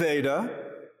word Veda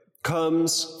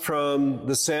comes from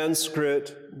the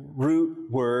Sanskrit root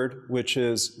word, which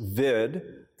is vid.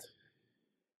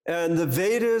 And the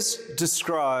Vedas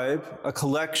describe a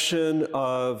collection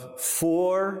of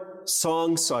 4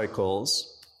 song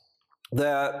cycles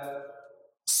that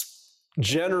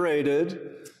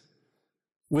generated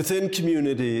within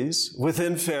communities,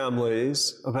 within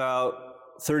families, about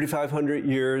 3,500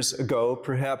 years ago,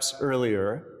 perhaps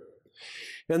earlier.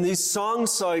 And these song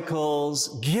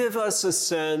cycles give us a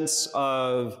sense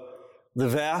of the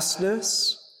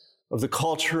vastness of the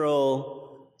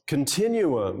cultural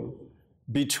continuum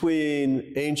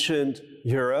between ancient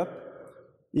Europe,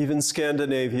 even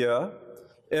Scandinavia,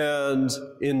 and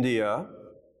India,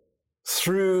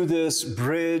 through this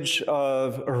bridge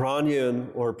of Iranian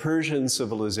or Persian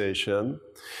civilization.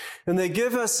 And they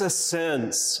give us a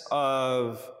sense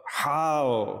of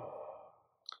how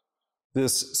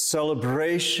this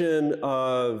celebration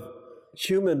of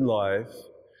human life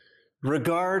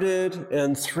regarded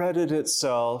and threaded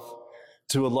itself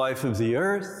to a life of the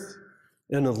earth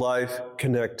and a life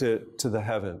connected to the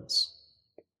heavens.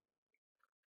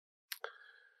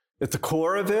 At the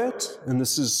core of it, and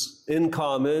this is in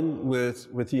common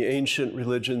with the ancient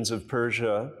religions of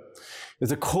Persia, at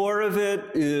the core of it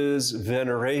is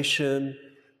veneration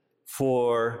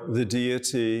for the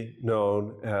deity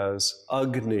known as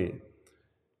Agni.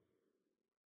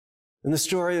 In the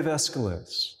story of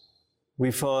Aeschylus,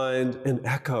 we find an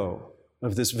echo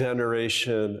of this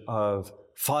veneration of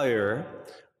fire.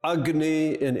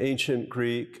 Agni in ancient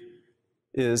Greek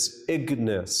is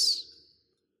ignis.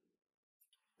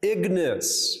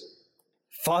 Ignis,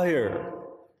 fire.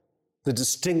 The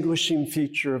distinguishing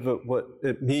feature of what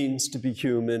it means to be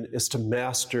human is to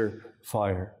master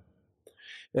fire.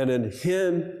 And in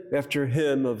hymn after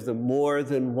hymn of the more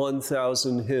than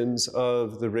 1,000 hymns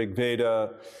of the Rig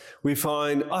Veda, we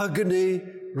find Agni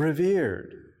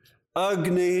revered.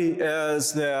 Agni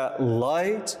as that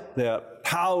light, that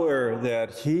power,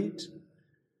 that heat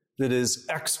that is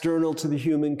external to the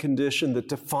human condition, that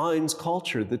defines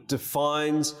culture, that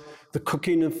defines the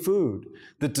cooking of food,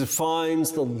 that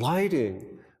defines the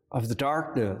lighting of the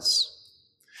darkness.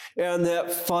 And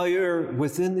that fire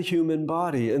within the human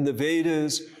body, in the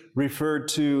Vedas referred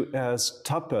to as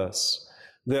tapas,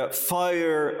 that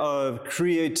fire of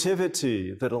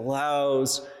creativity that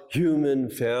allows human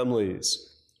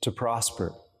families to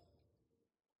prosper.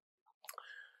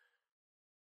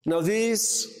 Now,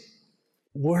 these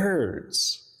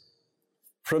words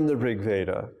from the Rig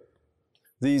Veda,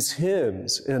 these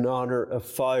hymns in honor of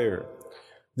fire,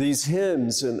 these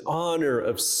hymns in honor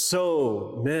of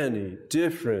so many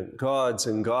different gods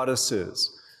and goddesses,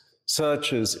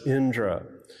 such as Indra,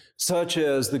 such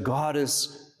as the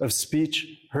goddess of speech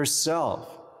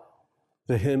herself,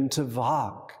 the hymn to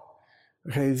Vak.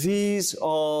 Okay, these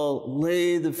all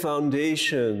lay the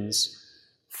foundations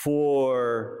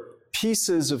for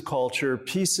pieces of culture,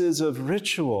 pieces of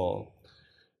ritual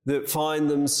that find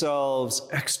themselves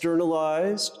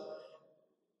externalized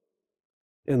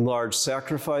in large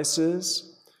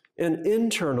sacrifices and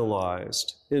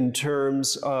internalized in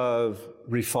terms of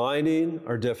refining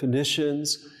our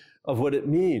definitions of what it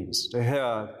means to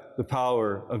have the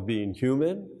power of being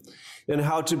human and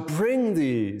how to bring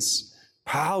these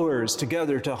powers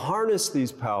together, to harness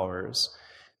these powers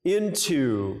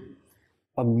into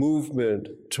a movement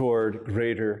toward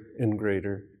greater and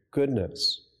greater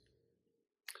goodness.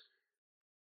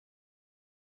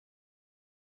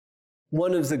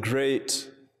 One of the great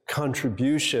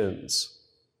contributions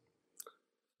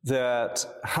that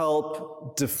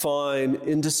help define,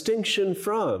 in distinction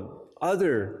from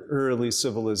other early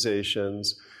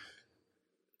civilizations,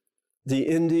 the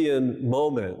Indian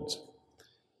moment,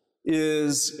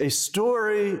 is a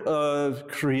story of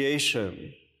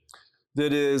creation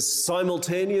that is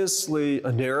simultaneously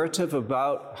a narrative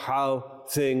about how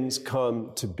things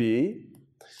come to be,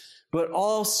 but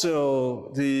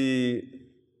also the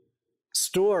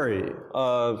story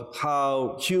of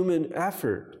how human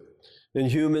effort and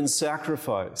human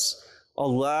sacrifice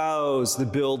allows the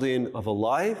building of a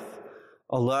life,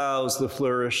 allows the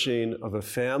flourishing of a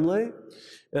family,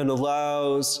 and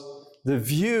allows the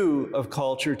view of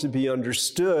culture to be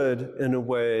understood in a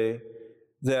way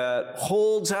that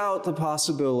holds out the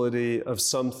possibility of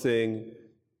something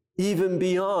even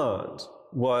beyond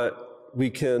what we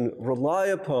can rely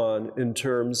upon in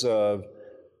terms of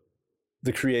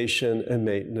the creation and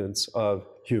maintenance of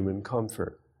human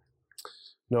comfort.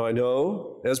 Now, I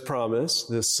know, as promised,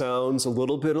 this sounds a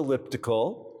little bit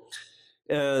elliptical,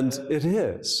 and it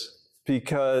is,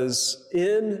 because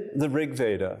in the Rig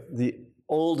Veda, the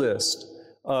oldest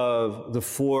of the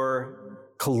four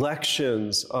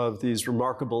collections of these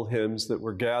remarkable hymns that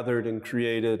were gathered and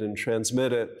created and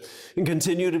transmitted and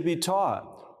continue to be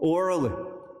taught orally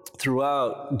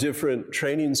throughout different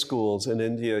training schools in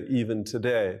India even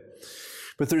today.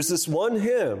 But there's this one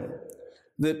hymn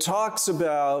that talks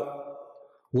about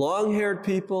long-haired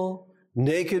people,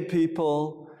 naked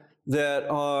people that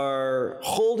are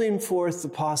holding forth the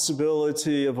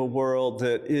possibility of a world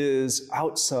that is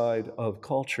outside of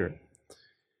culture.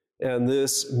 And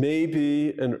this may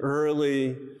be an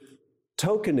early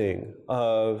tokening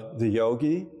of the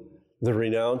yogi, the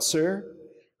renouncer,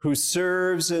 who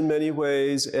serves in many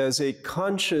ways as a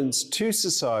conscience to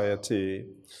society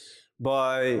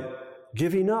by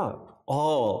giving up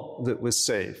all that was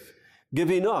safe,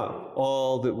 giving up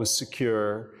all that was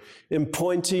secure, and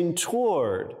pointing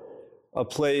toward a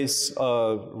place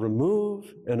of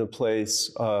remove and a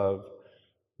place of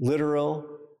literal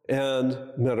and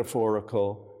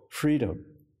metaphorical freedom.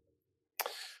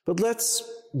 But let's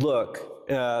look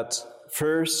at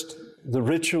first the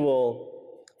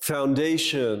ritual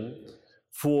foundation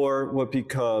for what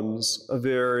becomes a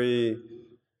very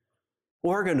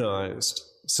organized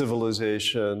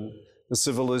civilization, a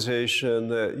civilization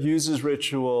that uses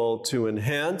ritual to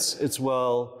enhance its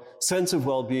sense of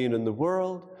well-being in the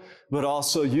world, but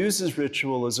also uses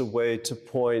ritual as a way to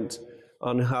point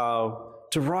on how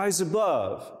to rise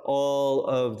above all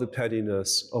of the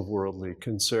pettiness of worldly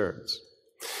concerns.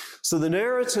 So the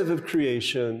narrative of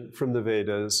creation from the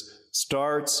Vedas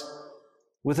starts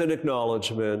with an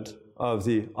acknowledgement of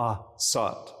the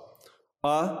Asat.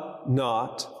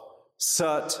 Not,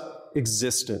 Sat,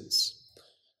 existence.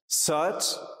 Sat,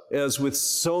 as with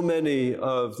so many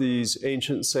of these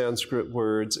ancient Sanskrit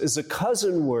words, is a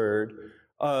cousin word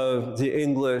of the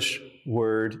English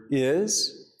word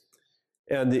is,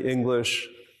 and the English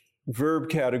verb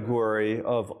category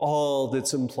of all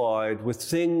that's implied with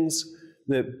things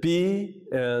that be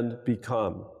and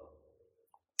become.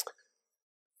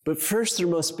 But first, there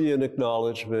must be an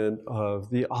acknowledgement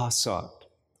of the asat,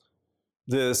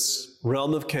 this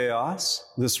realm of chaos,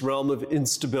 this realm of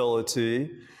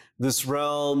instability, this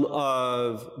realm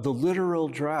of the literal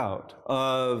drought,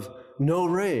 of no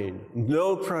rain,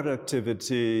 no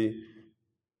productivity,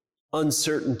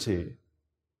 uncertainty.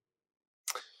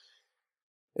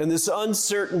 And this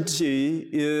uncertainty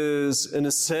is, in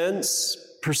a sense,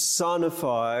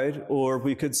 personified, or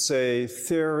we could say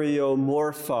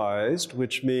theriomorphized,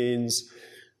 which means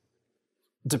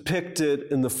depicted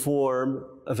in the form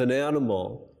of an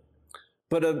animal,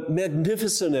 but a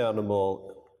magnificent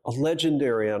animal, a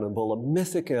legendary animal, a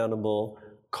mythic animal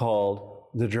called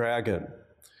the dragon.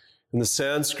 And the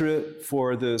Sanskrit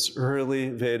for this early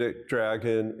Vedic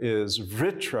dragon is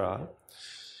Vritra,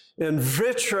 and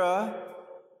Vritra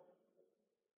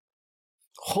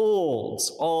holds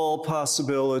all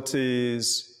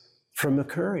possibilities from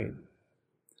occurring.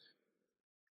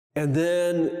 And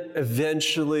then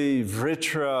eventually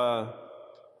Vritra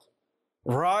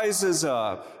rises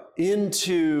up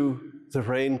into the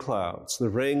rain clouds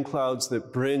that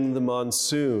bring the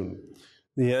monsoon,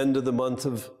 the end of the month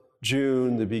of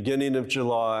June, the beginning of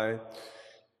July,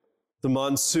 the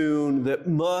monsoon that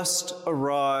must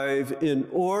arrive in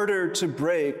order to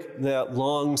break that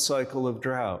long cycle of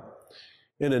drought.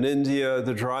 And in India,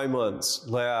 the dry months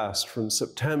last from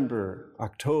September,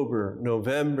 October,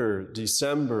 November,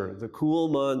 December, the cool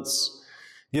months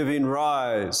giving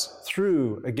rise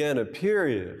through, again, a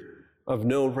period of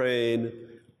no rain,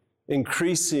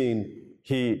 increasing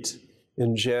heat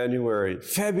in January,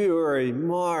 February,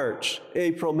 March,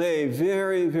 April, May,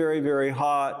 very, very, very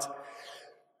hot.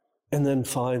 And then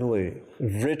finally,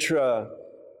 Vritra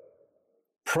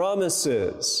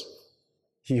promises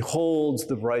he holds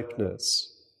the ripeness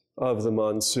of the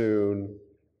monsoon.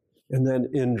 And then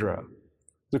Indra,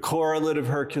 the correlate of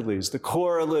Hercules, the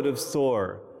correlate of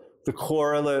Thor, the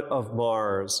correlate of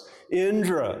Mars.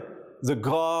 Indra, the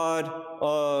god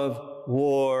of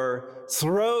war,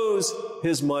 throws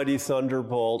his mighty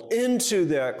thunderbolt into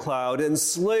that cloud and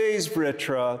slays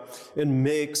Vritra and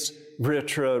makes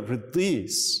Vritra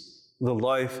release the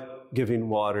life-giving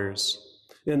waters.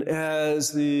 And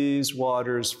as these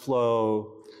waters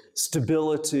flow,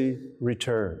 stability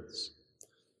returns.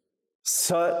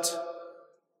 Sat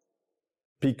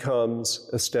becomes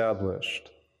established.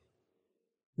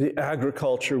 The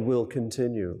agriculture will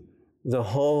continue. The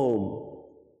home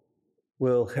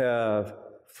will have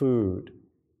food.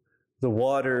 The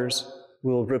waters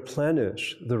will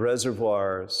replenish the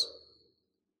reservoirs.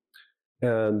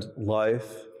 And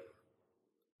life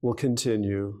will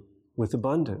continue with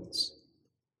abundance.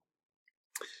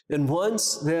 And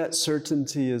once that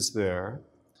certainty is there,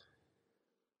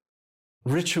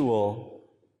 ritual,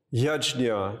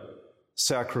 yajna,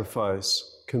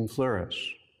 sacrifice, can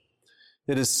flourish.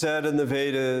 It is said in the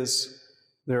Vedas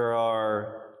there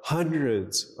are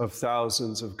hundreds of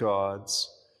thousands of gods.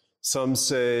 Some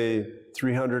say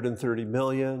 330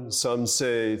 million, some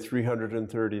say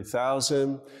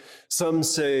 330,000, some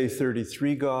say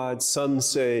 33 gods, some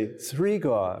say 3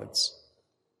 gods.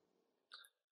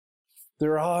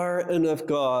 There are enough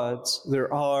gods,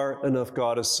 there are enough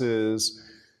goddesses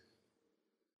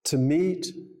to meet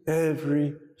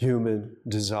every human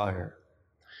desire.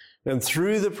 And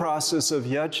through the process of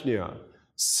yajna,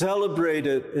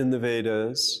 celebrated in the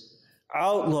Vedas,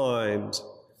 outlined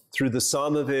through the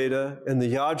Samaveda and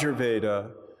the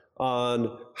Yajurveda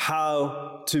on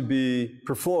how to be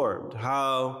performed,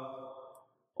 how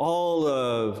all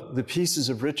of the pieces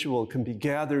of ritual can be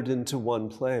gathered into one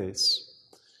place,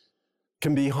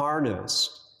 can be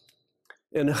harnessed,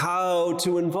 and how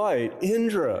to invite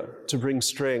Indra to bring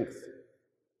strength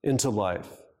into life,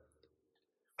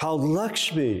 how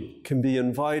Lakshmi can be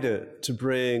invited to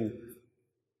bring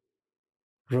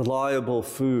reliable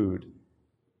food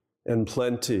and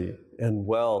plenty and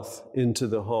wealth into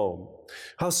the home,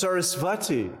 how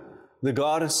Sarasvati, the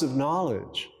goddess of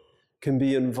knowledge, can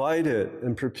be invited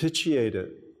and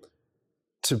propitiated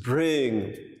to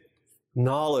bring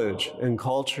knowledge and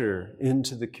culture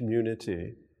into the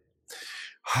community.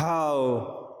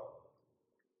 How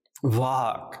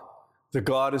Vak, the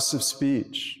goddess of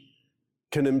speech,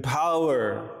 can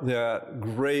empower that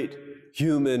great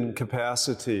human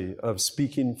capacity of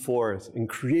speaking forth and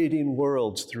creating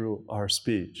worlds through our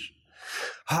speech.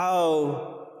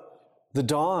 How the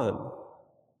dawn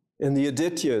and the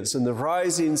Adityas and the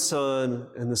rising sun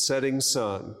and the setting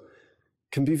sun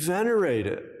can be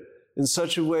venerated in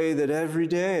such a way that every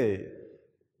day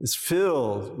is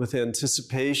filled with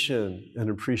anticipation and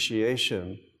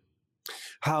appreciation.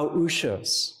 How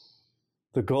Ushas,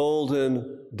 the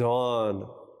golden dawn,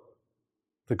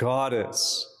 the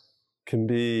goddess, can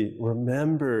be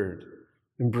remembered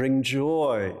and bring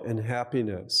joy and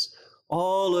happiness.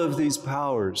 All of these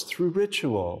powers, through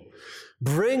ritual,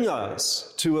 bring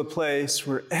us to a place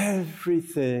where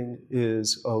everything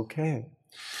is okay,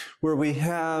 where we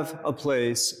have a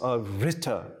place of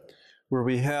rita, where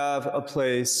we have a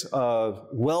place of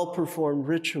well-performed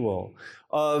ritual,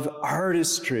 of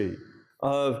artistry,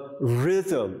 of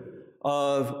rhythm,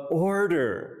 of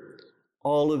order.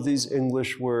 All of these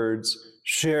English words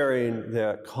sharing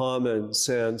that common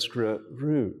Sanskrit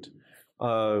root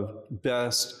of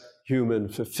best human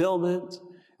fulfillment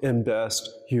and best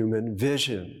human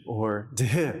vision, or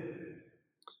dhit.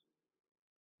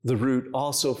 The root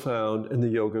also found in the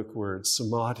yogic word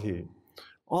samadhi.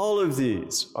 All of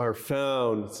these are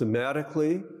found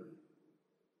thematically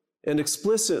and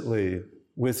explicitly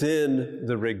within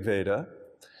the Rig Veda,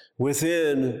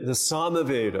 within the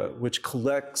Samaveda, which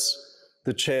collects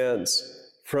the chants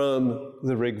from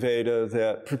the Rig Veda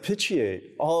that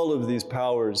propitiate all of these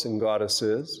powers and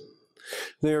goddesses.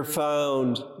 They are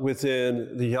found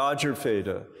within the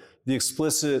Yajurveda, the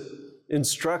explicit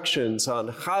instructions on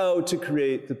how to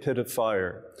create the pit of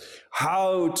fire,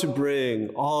 how to bring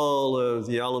all of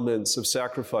the elements of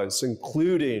sacrifice,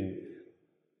 including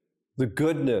the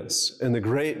goodness and the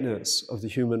greatness of the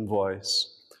human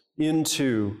voice,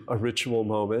 into a ritual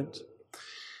moment,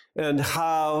 and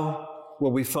how,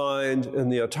 what we find in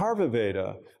the Atharva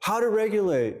Veda, how to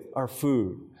regulate our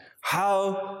food,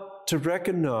 how to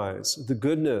recognize the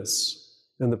goodness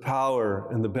and the power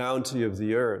and the bounty of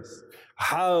the earth,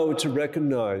 how to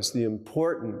recognize the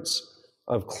importance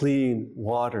of clean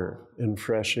water and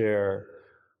fresh air,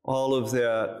 all of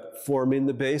that forming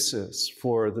the basis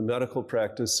for the medical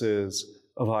practices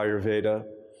of Ayurveda.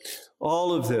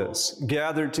 All of this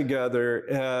gathered together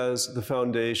as the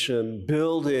foundation,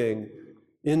 building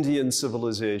Indian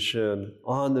civilization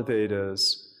on the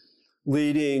Vedas,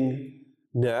 leading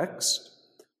next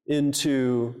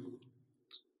into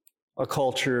a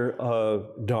culture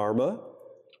of Dharma,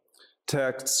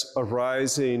 texts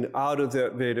arising out of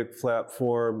that Vedic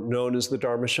platform known as the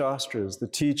Dharma Shastras, the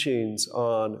teachings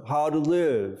on how to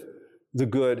live the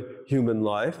good human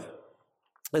life,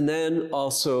 and then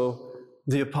also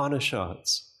the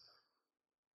Upanishads.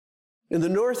 In the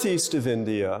northeast of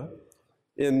India,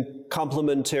 in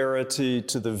complementarity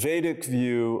to the Vedic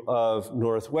view of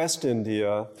northwest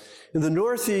India, in the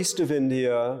northeast of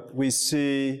India, we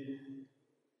see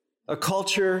a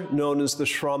culture known as the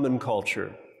Shraman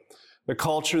culture, a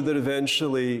culture that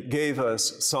eventually gave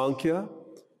us Sankhya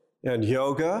and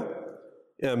yoga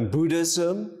and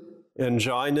Buddhism and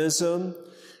Jainism,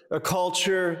 a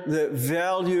culture that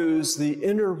values the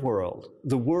inner world,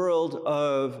 the world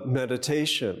of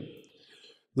meditation,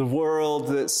 the world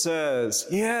that says,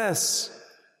 yes,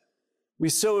 we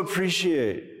so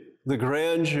appreciate the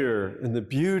grandeur and the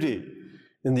beauty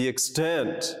and the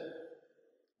extent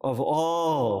of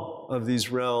all of these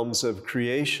realms of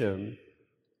creation.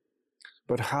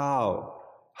 But how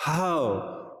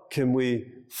can we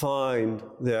find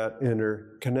that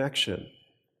inner connection?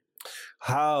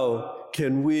 How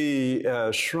can we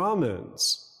as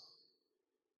Shramans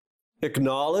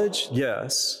acknowledge,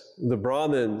 yes, the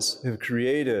Brahmins have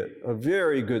created a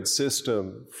very good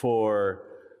system for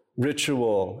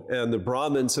ritual, and the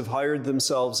Brahmins have hired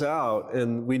themselves out,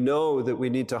 and we know that we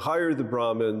need to hire the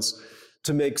Brahmins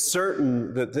to make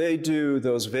certain that they do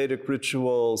those Vedic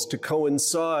rituals to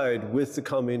coincide with the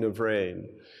coming of rain,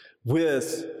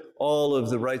 with all of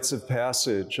the rites of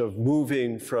passage of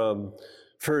moving from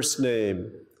first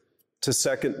name to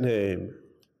second name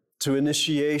to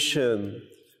initiation,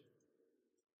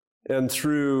 and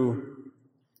through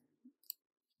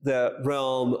that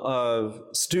realm of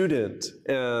student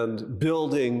and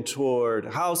building toward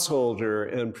householder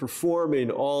and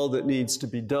performing all that needs to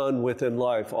be done within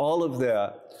life. All of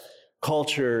that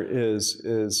culture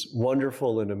is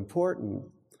wonderful and important.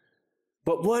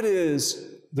 But what is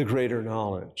the greater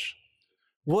knowledge?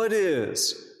 What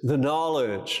is the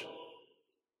knowledge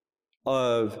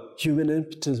of human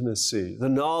intimacy, the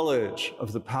knowledge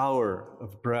of the power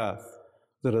of breath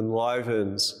that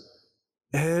enlivens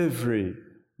every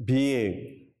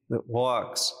being that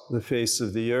walks the face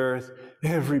of the earth,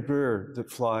 every bird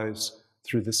that flies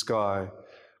through the sky?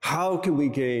 How can we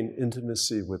gain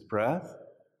intimacy with breath?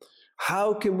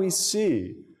 How can we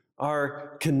see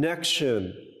our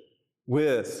connection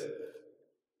with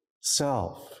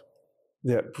self,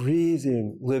 that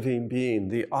breathing, living being,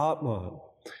 the Atman?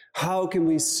 How can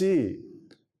we see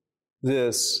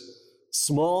this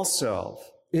small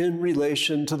self in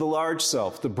relation to the large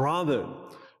self, the Brahman,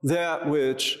 that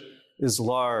which is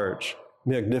large,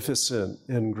 magnificent,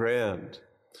 and grand.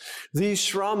 These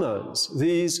shramans,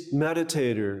 these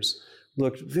meditators,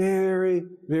 looked very,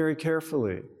 very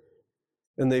carefully,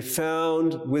 and they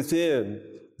found within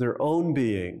their own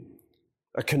being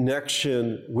a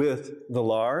connection with the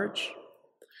large,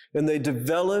 and they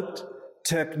developed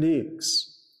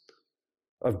techniques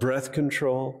of breath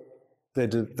control. They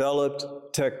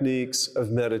developed techniques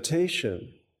of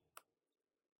meditation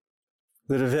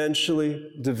that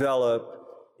eventually developed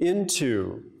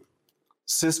into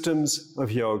systems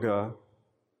of yoga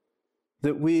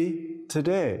that we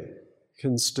today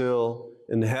can still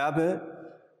inhabit,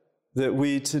 that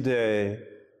we today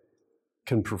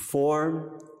can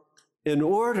perform in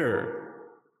order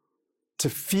to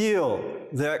feel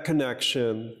that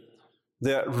connection,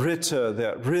 that rita,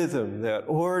 that rhythm, that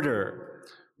order,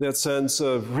 that sense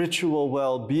of ritual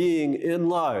well-being in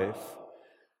life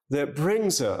that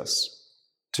brings us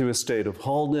to a state of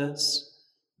wholeness,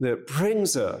 that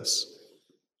brings us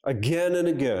again and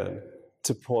again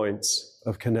to points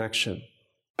of connection.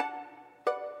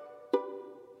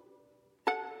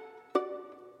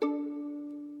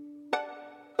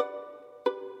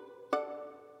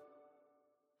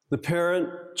 The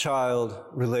parent-child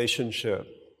relationship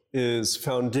is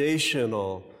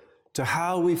foundational to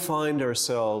how we find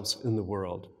ourselves in the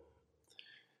world.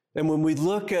 And when we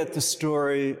look at the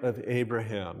story of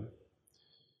Abraham,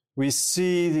 we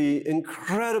see the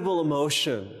incredible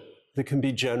emotion that can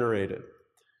be generated.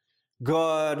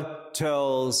 God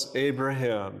tells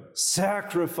Abraham,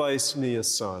 "Sacrifice me a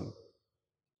son."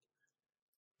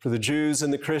 For the Jews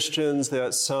and the Christians,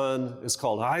 that son is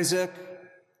called Isaac.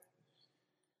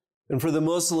 And for the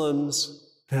Muslims,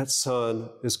 that son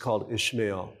is called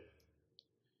Ishmael.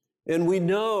 And we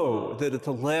know that at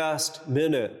the last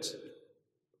minute,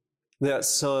 that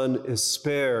son is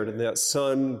spared, and that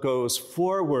son goes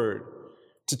forward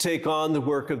to take on the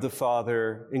work of the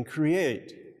Father and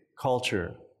create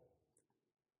culture.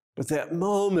 But that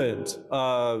moment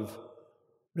of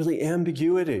really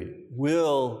ambiguity,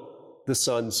 will the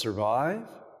son survive?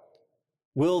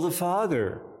 Will the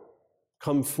Father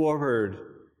come forward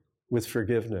with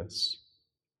forgiveness?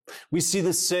 We see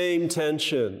the same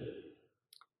tension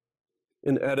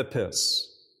in Oedipus,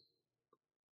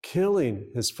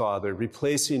 killing his father,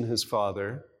 replacing his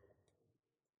father,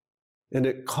 and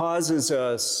it causes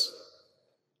us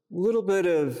a little bit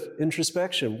of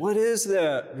introspection. What is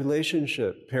that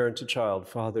relationship, parent to child,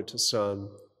 father to son?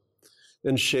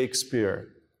 In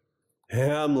Shakespeare,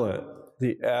 Hamlet,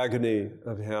 the agony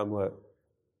of Hamlet,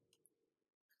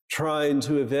 trying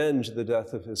to avenge the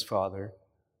death of his father.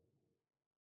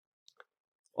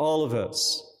 All of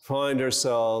us find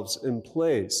ourselves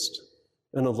placed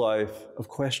in a life of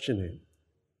questioning.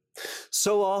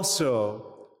 So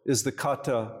also is the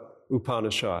Katha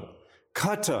Upanishad.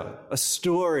 Katha, a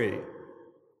story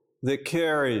that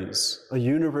carries a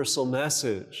universal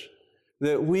message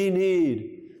that we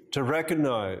need to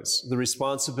recognize the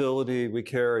responsibility we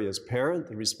carry as parent,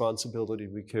 the responsibility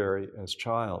we carry as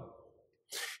child.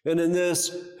 And in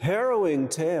this harrowing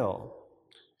tale,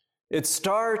 it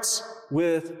starts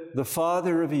with the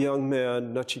father of a young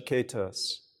man,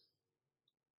 Nachiketas,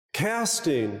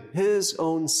 casting his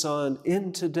own son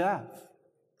into death,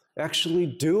 actually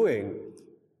doing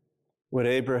what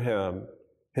Abraham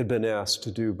had been asked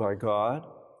to do by God.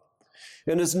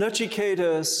 And as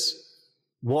Nachiketas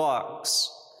walks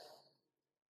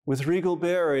with regal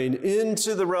bearing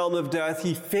into the realm of death,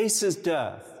 he faces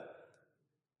death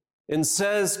and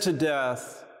says to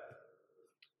death,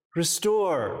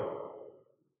 "Restore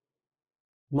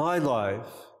my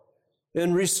life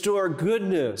and restore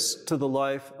goodness to the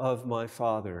life of my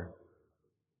father."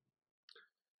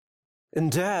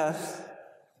 And death,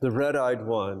 the red-eyed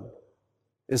one,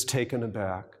 is taken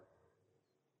aback.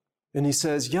 And he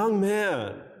says, "Young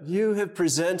man, you have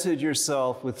presented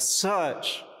yourself with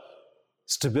such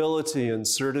stability and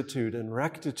certitude and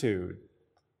rectitude.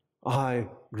 I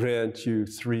grant you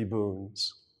 3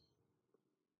 boons.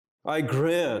 I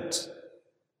grant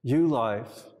you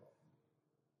life,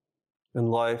 and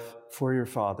life for your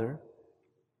father,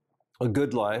 a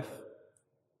good life.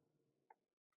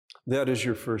 That is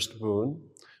your first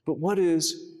boon. But what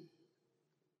is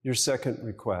your second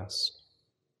request?"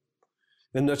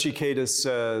 And Nachiketas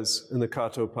says in the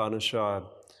Katha Upanishad,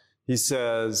 he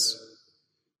says,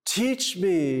 "Teach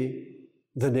me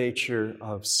the nature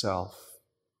of self.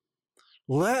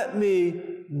 Let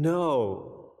me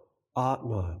know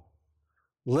Atman.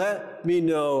 Let me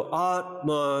know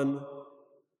Atman,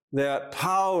 that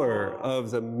power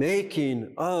of the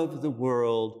making of the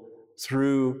world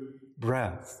through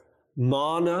breath.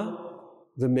 Mana,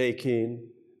 the making.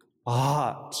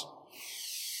 At,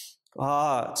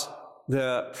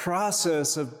 the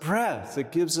process of breath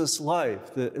that gives us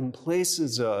life, that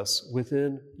emplaces us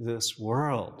within this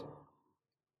world.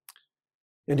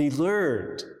 And he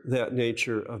learned that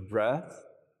nature of breath,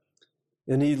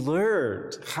 and he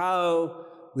learned how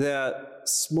that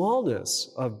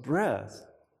smallness of breath,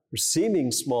 or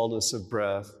seeming smallness of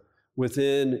breath,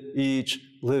 within each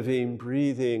living,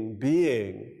 breathing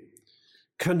being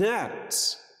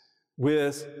connects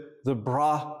with the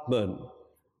Brahman,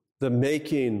 the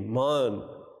making man,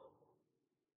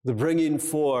 the bringing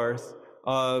forth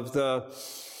of the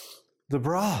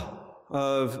Brah,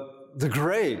 of the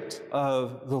great,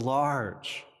 of the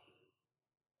large.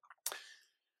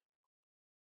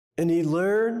 And he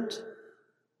learned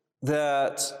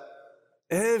that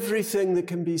everything that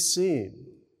can be seen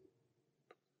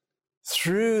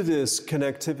through this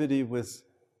connectivity with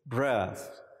breath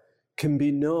can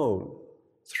be known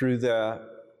through that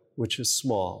which is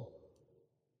small.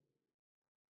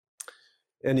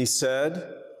 And he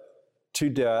said to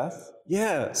death,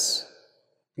 yes,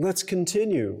 let's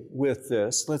continue with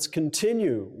this. Let's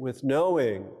continue with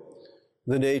knowing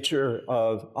the nature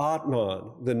of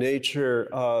Atman, the nature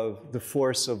of the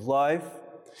force of life.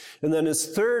 And then his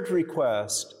third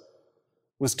request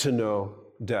was to know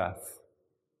death.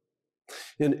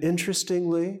 And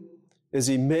interestingly, as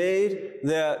he made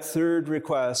that third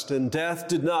request, and death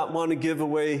did not want to give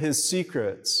away his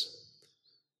secrets,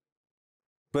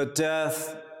 but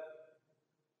death,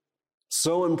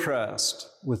 so impressed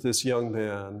with this young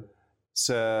man,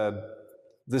 said,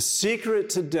 the secret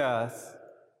to death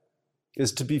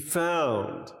is to be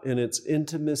found in its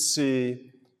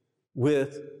intimacy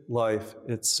with life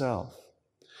itself.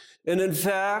 And in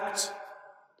fact,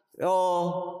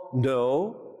 all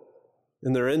know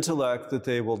in their intellect that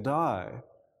they will die.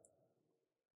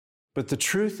 But the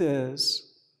truth is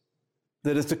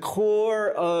that at the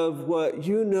core of what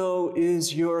you know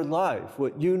is your life,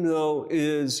 what you know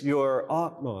is your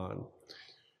Atman,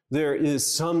 there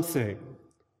is something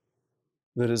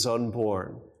that is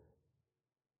unborn.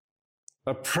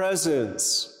 A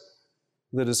presence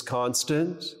that is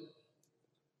constant,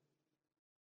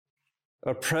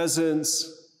 a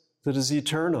presence that is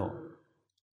eternal,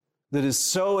 that is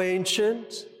so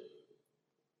ancient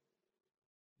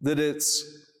that its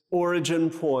origin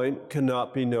point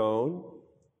cannot be known,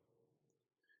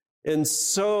 and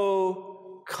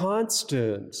so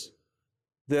constant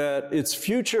that its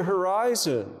future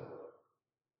horizon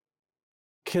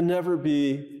can never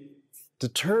be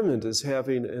determined as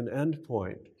having an end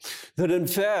point. That in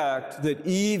fact, that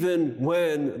even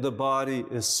when the body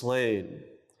is slain,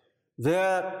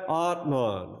 that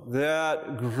Atman,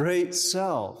 that great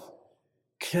self,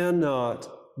 cannot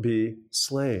be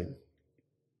slain.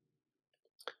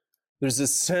 There's a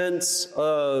sense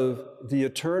of the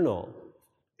eternal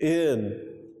in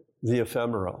the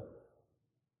ephemeral.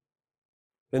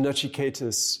 And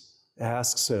Nachiketas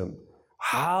asks him,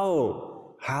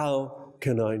 how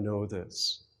can I know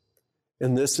this?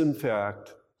 And this, in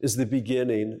fact, is the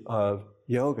beginning of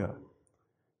yoga.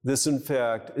 This, in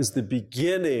fact, is the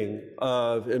beginning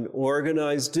of an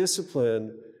organized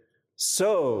discipline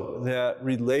so that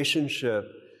relationship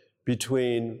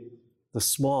between the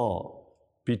small,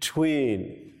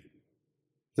 between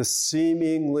the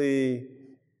seemingly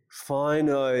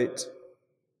finite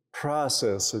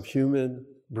process of human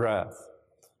breath,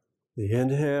 the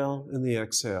inhale and the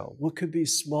exhale. What could be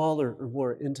smaller or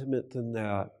more intimate than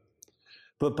that?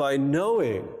 But by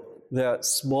knowing that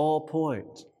small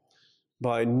point,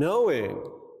 by knowing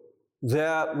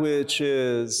that which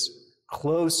is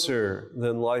closer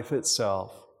than life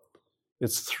itself,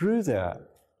 it's through that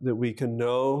we can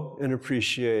know and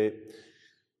appreciate,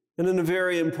 and in a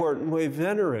very important way,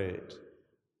 venerate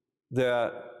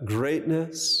that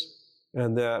greatness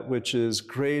and that which is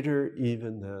greater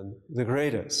even than the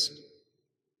greatest.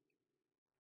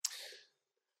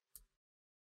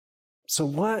 So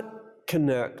what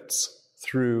connects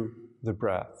through the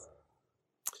breath?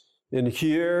 And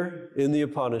here in the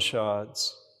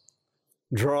Upanishads,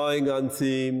 drawing on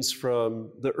themes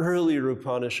from the earlier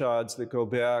Upanishads that go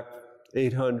back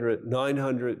 800,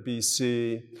 900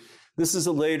 BC. This is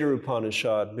a later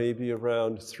Upanishad, maybe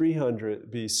around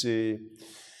 300 BC.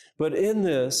 But in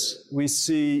this, we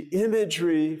see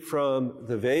imagery from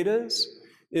the Vedas,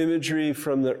 imagery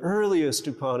from the earliest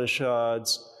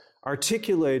Upanishads,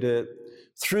 articulated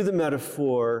through the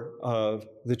metaphor of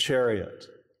the chariot.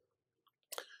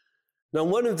 Now,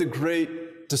 one of the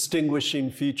great distinguishing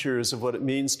features of what it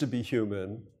means to be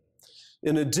human,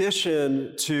 in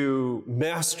addition to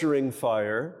mastering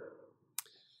fire,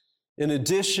 in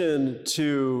addition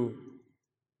to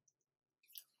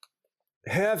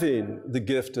having the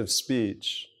gift of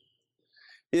speech,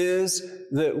 is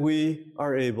that we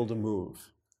are able to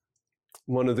move.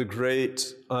 One of the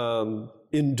great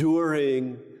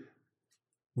enduring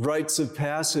rites of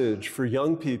passage for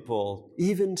young people,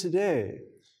 even today,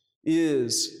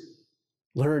 is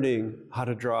learning how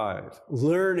to drive,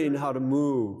 learning how to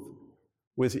move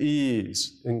with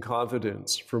ease and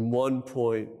confidence from one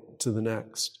point to the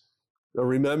next. I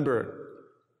remember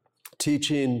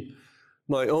teaching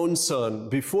my own son,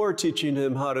 before teaching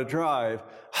him how to drive,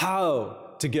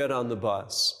 how to get on the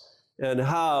bus and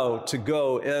how to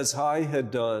go, as I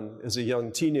had done as a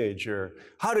young teenager,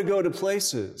 how to go to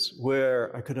places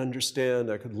where I could understand,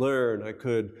 I could learn, I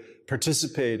could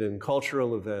participate in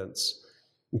cultural events,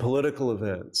 in political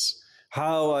events,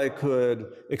 how I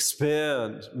could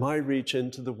expand my reach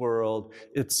into the world.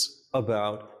 It's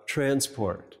about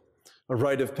transport. A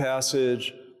rite of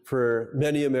passage for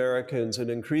many Americans, and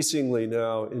increasingly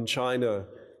now in China,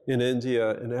 in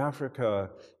India, in Africa,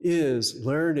 is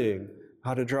learning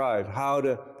how to drive, how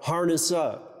to harness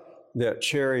up that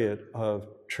chariot of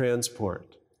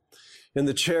transport. In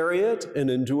the chariot, an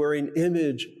enduring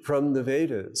image from the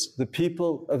Vedas. The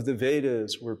people of the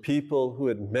Vedas were people who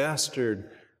had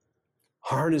mastered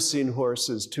harnessing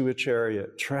horses to a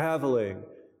chariot, traveling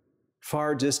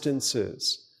far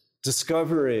distances,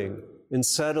 discovering and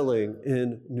settling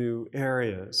in new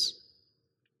areas.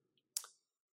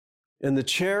 And the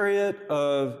chariot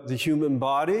of the human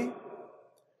body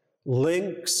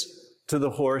links to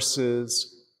the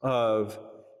horses of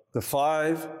the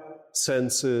five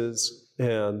senses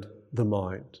and the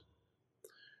mind.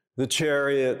 The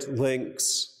chariot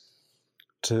links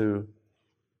to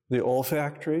the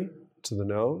olfactory, to the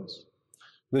nose.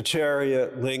 The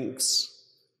chariot links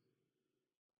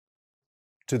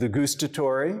to the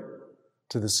gustatory,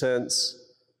 to the sense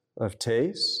of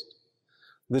taste.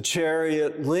 The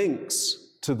chariot links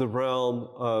to the realm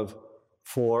of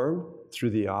form through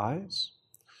the eyes.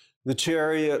 The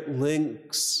chariot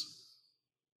links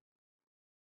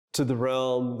to the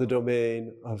realm, the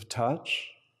domain of touch.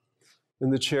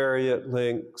 And the chariot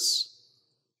links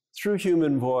through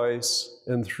human voice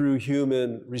and through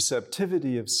human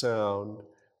receptivity of sound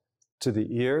to the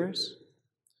ears.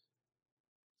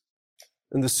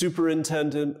 And the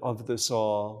superintendent of this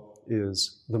all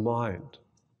is the mind.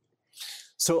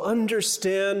 So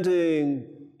understanding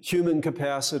human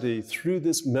capacity through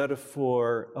this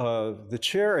metaphor of the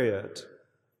chariot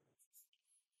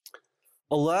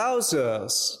allows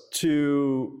us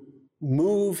to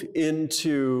move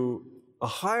into a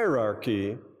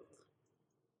hierarchy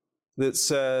that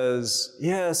says,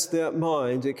 yes, that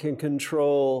mind, it can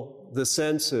control the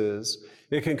senses,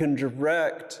 it can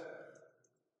direct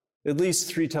at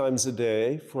least 3 times a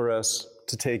day for us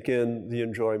to take in the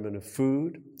enjoyment of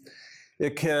food.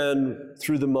 It can,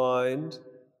 through the mind,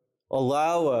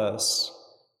 allow us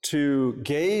to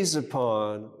gaze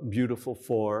upon beautiful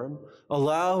form,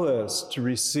 allow us to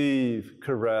receive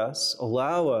caress,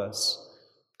 allow us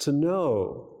to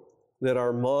know that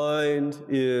our mind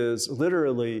is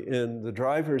literally in the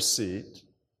driver's seat.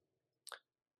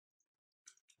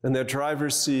 And that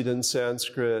driver's seat in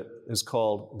Sanskrit is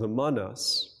called the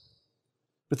manas.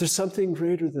 But there's something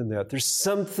greater than that. There's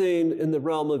something in the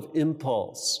realm of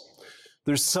impulse.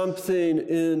 There's something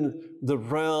in the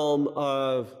realm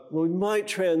of what we might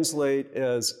translate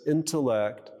as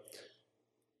intellect.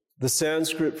 The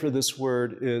Sanskrit for this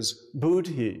word is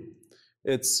buddhi.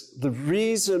 It's the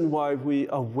reason why we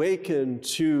awaken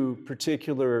to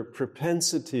particular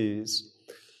propensities,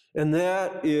 and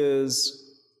that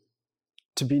is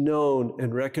to be known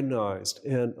and recognized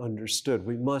and understood.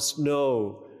 We must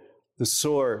know the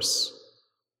source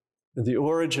and the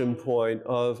origin point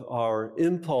of our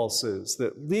impulses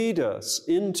that lead us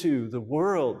into the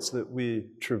worlds that we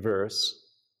traverse.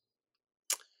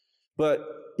 But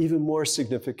even more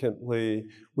significantly,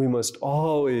 we must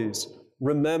always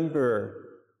remember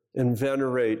and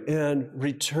venerate and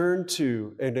return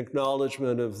to an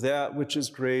acknowledgement of that which is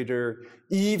greater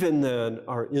even than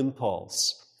our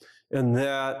impulse. And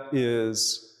that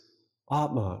is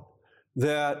Atman.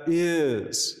 That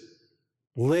is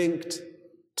linked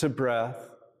to breath,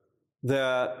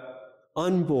 that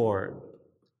unborn,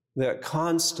 that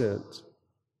constant,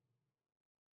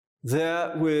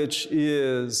 that which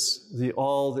is the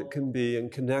all that can be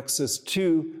and connects us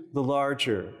to the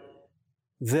larger.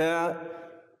 That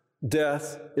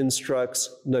death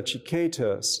instructs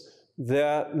Nachiketas,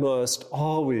 that must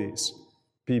always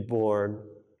be born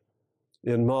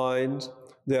in mind,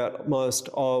 that must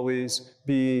always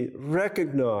be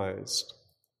recognized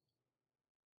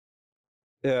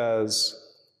as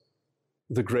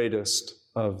the greatest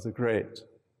of the great.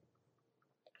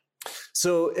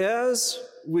 So as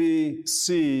we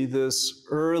see this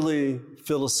early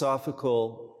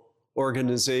philosophical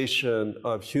organization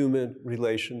of human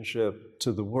relationship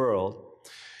to the world,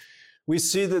 we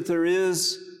see that there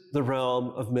is the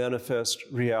realm of manifest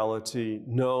reality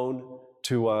known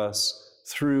to us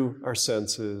through our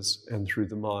senses and through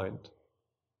the mind.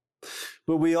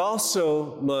 But we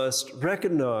also must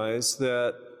recognize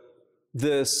that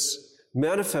this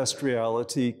manifest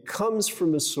reality comes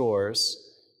from a source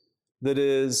that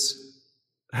is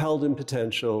held in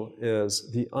potential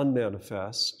as the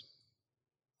unmanifest,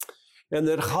 and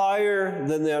that higher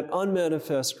than that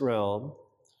unmanifest realm,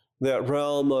 that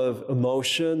realm of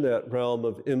emotion, that realm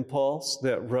of impulse,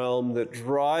 that realm that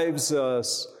drives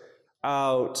us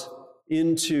out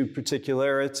into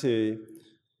particularity,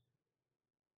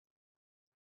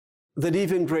 that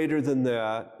even greater than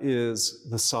that is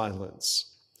the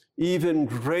silence. Even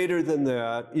greater than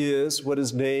that is what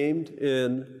is named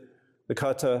in the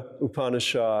Katha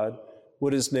Upanishad,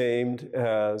 what is named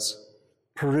as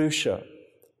Purusha,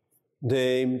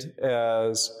 named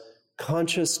as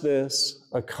consciousness,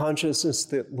 a consciousness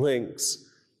that links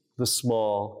the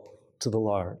small to the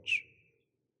large.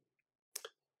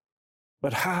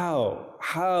 But how?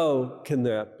 How can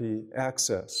that be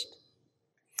accessed?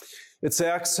 It's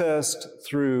accessed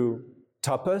through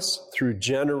tapas, through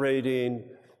generating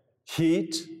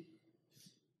heat,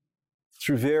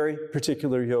 through very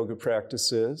particular yoga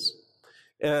practices,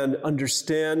 and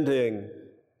understanding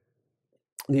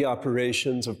the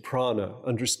operations of prana,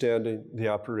 understanding the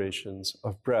operations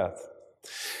of breath.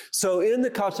 So in the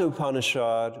Katha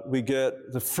Upanishad, we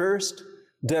get the first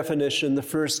definition, the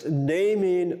first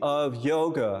naming of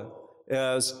yoga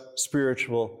as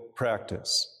spiritual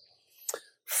practice.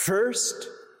 First,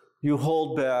 you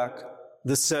hold back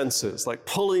the senses, like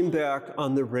pulling back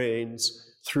on the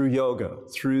reins through yoga,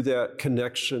 through that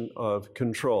connection of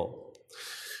control.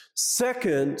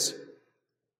 Second,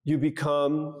 you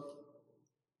become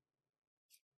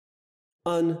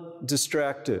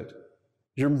undistracted.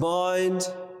 Your mind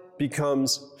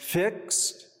becomes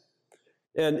fixed,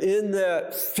 and in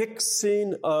that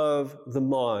fixing of the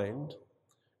mind,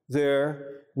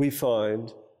 there we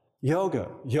find yoga.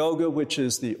 Yoga, which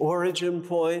is the origin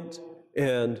point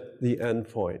and the end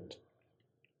point.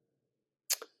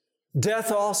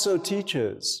 Death also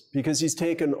teaches, because he's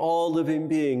taken all living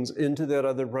beings into that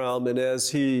other realm, and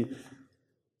as he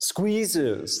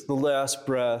squeezes the last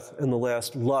breath and the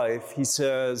last life, he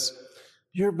says,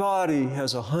 your body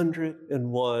has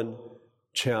 101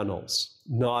 channels,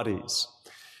 nadis.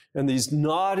 And these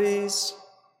nadis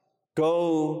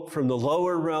go from the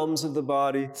lower realms of the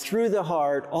body through the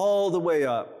heart all the way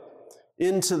up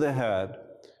into the head.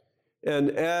 And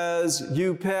as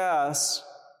you pass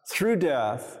through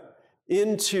death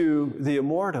into the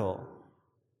immortal,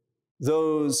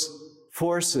 those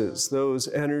forces, those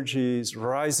energies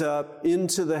rise up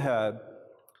into the head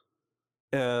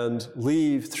and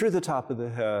leave through the top of the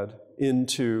head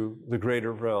into the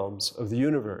greater realms of the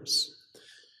universe.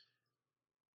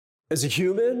 As a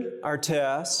human, our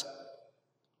task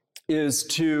is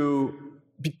to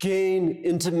gain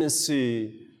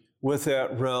intimacy with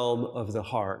that realm of the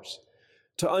heart,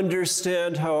 to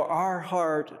understand how our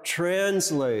heart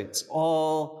translates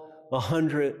all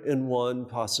 101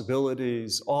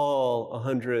 possibilities, all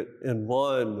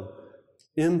 101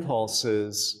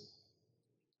 impulses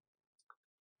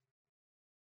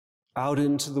out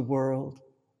into the world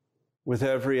with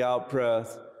every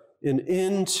out-breath, and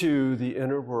into the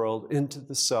inner world, into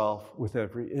the self with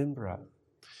every in-breath.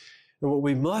 And what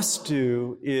we must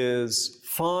do is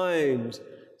find,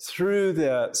 through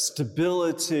that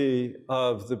stability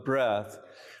of the breath,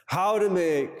 how to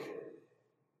make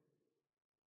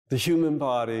the human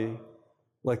body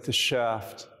like the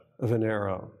shaft of an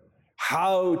arrow,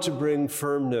 how to bring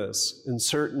firmness and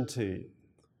certainty,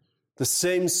 the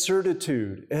same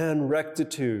certitude and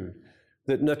rectitude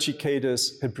that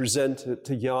Nachiketas had presented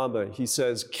to Yama. He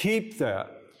says, keep that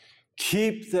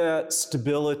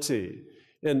stability.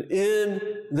 And in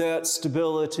that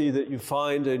stability that you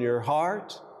find in your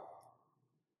heart,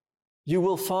 you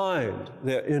will find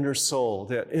that inner soul,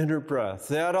 that inner breath,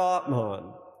 that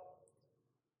Atman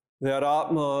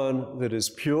that is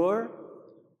pure,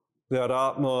 that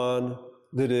Atman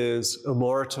that is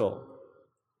immortal.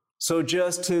 So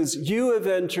just as you have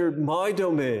entered my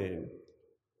domain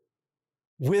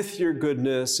with your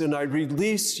goodness, and I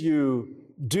release you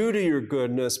due to your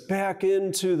goodness back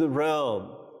into the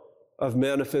realm of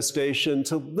manifestation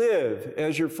to live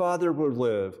as your Father would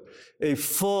live, a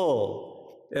full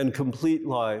and complete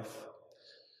life,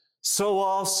 so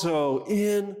also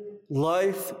in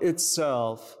life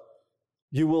itself,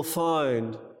 you will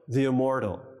find the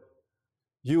immortal.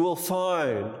 You will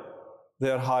find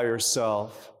that higher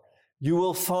self. You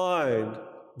will find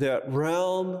that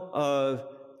realm of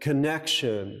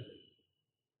connection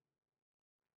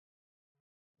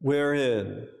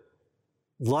wherein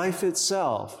life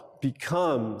itself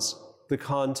becomes the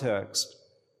context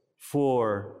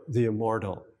for the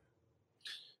immortal.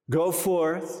 Go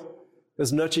forth,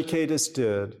 as Nachiketas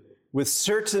did, with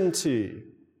certainty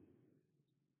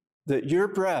that your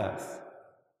breath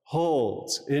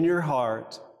holds in your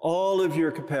heart all of your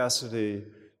capacity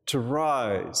to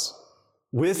rise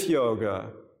with yoga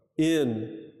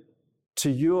in to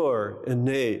your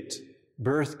innate,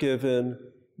 birth-given,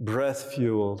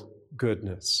 breath-fueled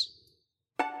goodness.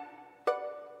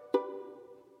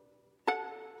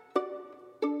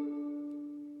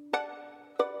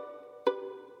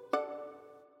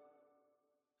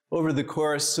 Over the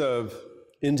course of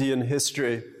Indian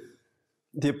history,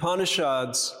 the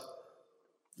Upanishads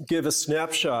give a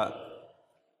snapshot,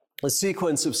 a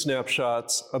sequence of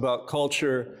snapshots about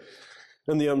culture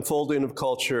and the unfolding of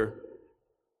culture,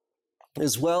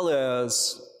 as well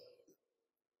as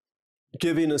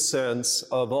giving a sense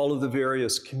of all of the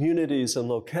various communities and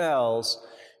locales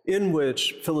in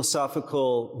which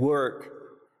philosophical work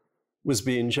was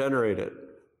being generated.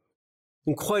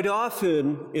 And quite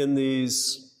often in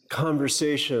these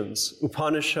conversations,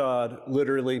 Upanishad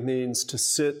literally means to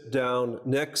sit down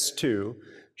next to,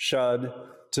 shad,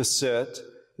 to sit,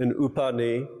 and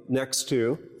upani, next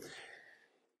to.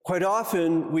 Quite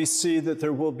often we see that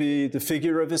there will be the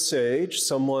figure of a sage,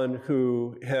 someone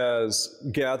who has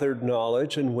gathered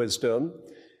knowledge and wisdom.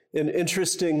 And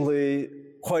interestingly,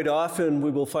 quite often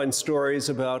we will find stories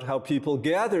about how people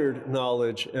gathered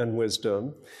knowledge and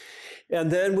wisdom. And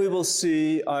then we will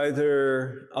see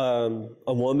either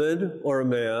a woman or a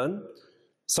man.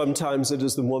 Sometimes it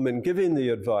is the woman giving the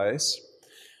advice,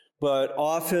 but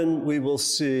often we will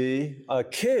see a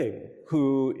king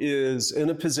who is in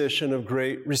a position of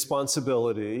great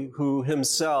responsibility, who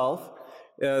himself,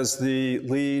 as the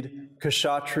lead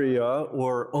kshatriya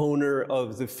or owner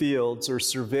of the fields or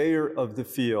surveyor of the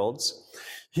fields,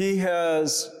 he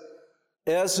has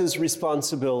as his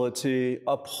responsibility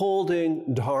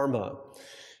upholding dharma.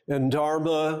 And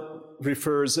dharma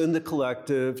refers in the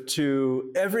collective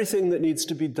to everything that needs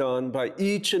to be done by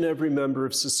each and every member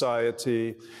of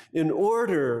society in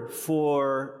order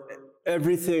for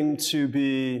everything to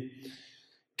be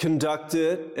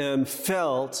conducted and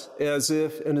felt as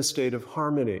if in a state of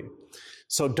harmony.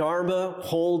 So dharma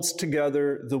holds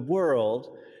together the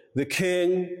world. The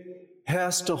king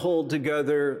has to hold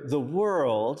together the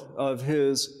world of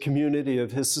his community,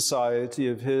 of his society,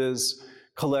 of his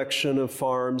collection of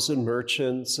farms and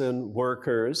merchants and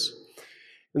workers,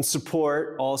 and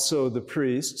support also the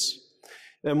priests.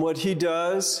 And what he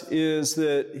does is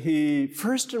that he,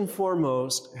 first and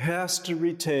foremost, has to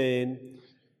retain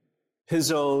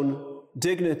his own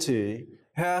dignity,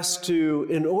 has to,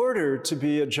 in order to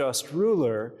be a just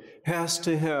ruler, has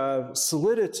to have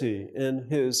solidity in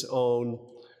his own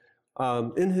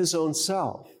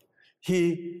self.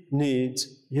 He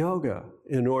needs yoga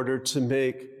in order to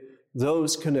make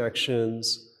those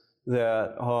connections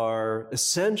that are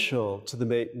essential to the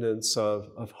maintenance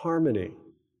of harmony.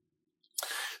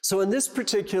 So in this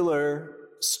particular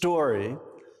story,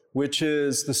 which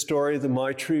is the story of the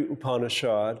Maitri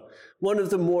Upanishad, one of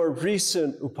the more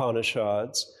recent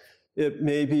Upanishads, it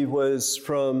maybe was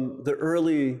from the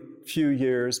early few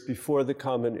years before the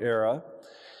Common Era,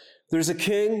 there's a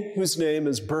king whose name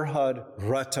is Brihad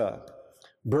Rata.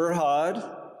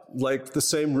 Brihad, like the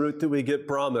same root that we get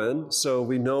Brahman, so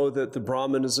we know that the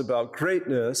Brahman is about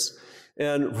greatness,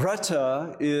 and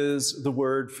Rata is the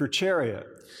word for chariot.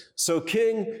 So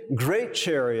King Great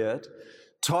Chariot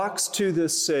talks to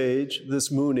this sage,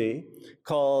 this Muni,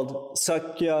 called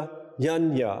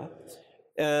Sakyayanya,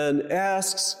 and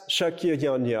asks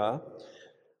Sakyayanya,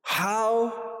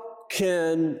 how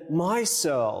can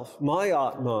myself, my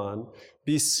Atman,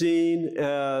 be seen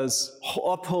as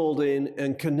upholding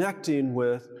and connecting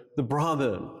with the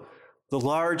Brahman, the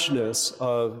largeness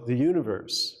of the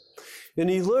universe? And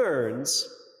he learns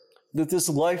that this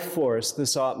life force,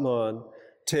 this Atman,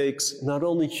 takes not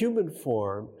only human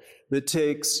form, but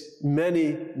takes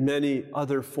many, many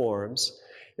other forms,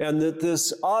 and that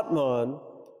this Atman,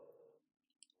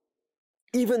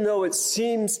 even though it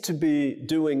seems to be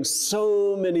doing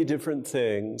so many different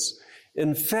things,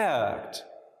 in fact,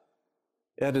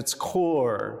 at its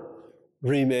core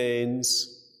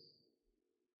remains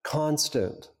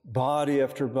constant, body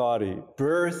after body,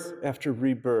 birth after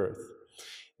rebirth.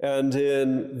 And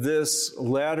in this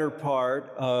latter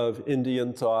part of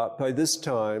Indian thought, by this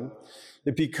time,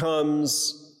 it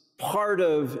becomes part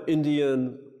of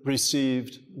Indian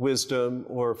received wisdom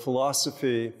or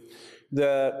philosophy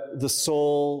that the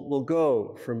soul will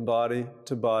go from body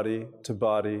to body to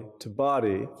body to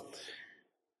body.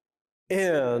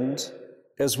 And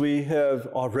as we have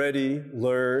already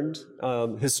learned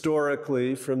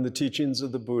historically from the teachings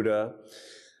of the Buddha,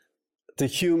 the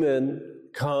human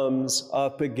comes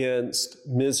up against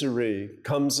misery,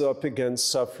 comes up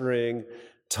against suffering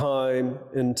time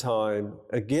and time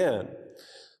again.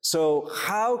 So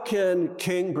how can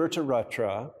King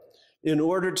Bhartaratra, in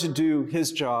order to do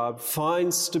his job,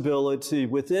 find stability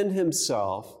within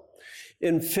himself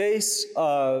in face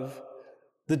of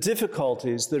the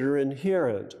difficulties that are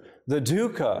inherent, the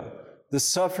dukkha, the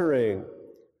suffering,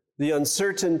 the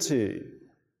uncertainty,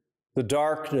 the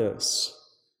darkness?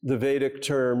 The Vedic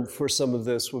term for some of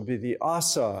this would be the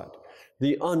asad,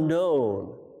 the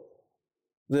unknown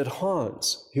that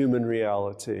haunts human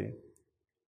reality.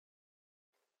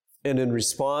 And in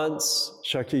response,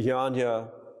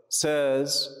 Shakyamuni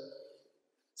says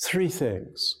three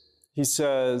things. He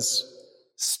says,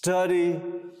 study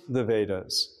the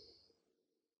Vedas.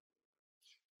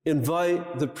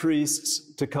 Invite the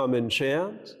priests to come and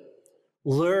chant.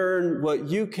 Learn what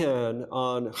you can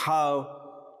on how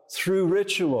through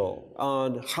ritual,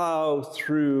 on how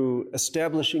through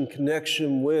establishing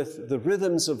connection with the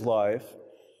rhythms of life,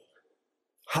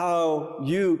 how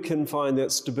you can find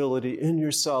that stability in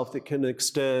yourself that can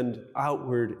extend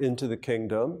outward into the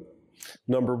kingdom.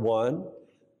 Number one,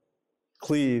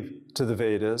 cleave to the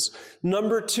Vedas.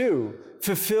 Number two,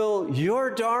 fulfill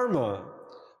your dharma,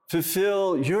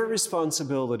 fulfill your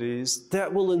responsibilities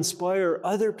that will inspire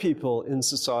other people in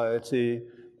society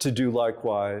to do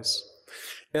likewise.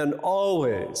 And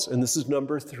always, and this is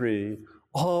number three,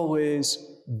 always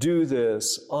do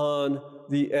this on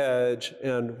the edge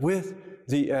and with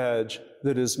the edge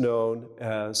that is known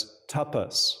as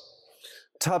tapas.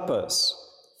 Tapas,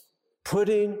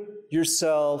 putting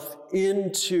yourself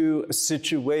into a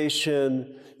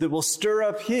situation that will stir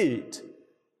up heat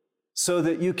so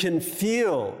that you can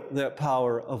feel that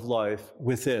power of life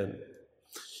within.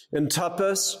 And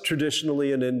tapas,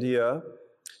 traditionally in India,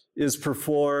 is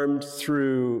performed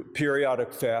through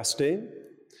periodic fasting,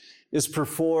 is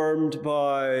performed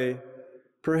by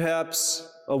perhaps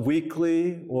a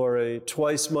weekly or a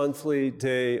twice-monthly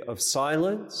day of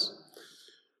silence,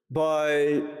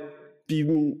 by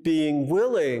being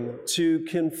willing to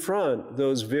confront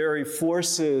those very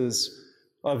forces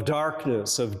of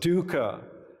darkness, of dukkha,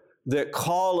 that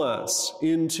call us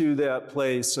into that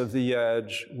place of the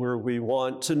edge where we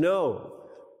want to know,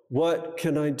 what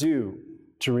can I do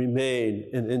to remain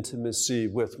in intimacy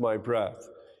with my breath,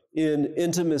 in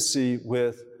intimacy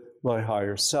with my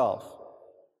higher self?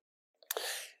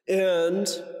 And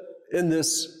in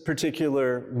this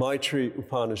particular Maitri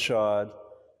Upanishad,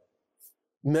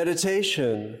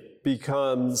 meditation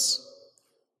becomes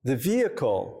the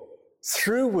vehicle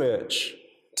through which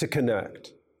to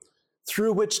connect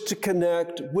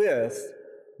with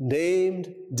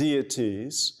named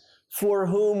deities for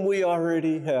whom we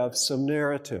already have some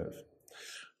narrative.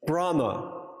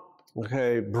 Brahma,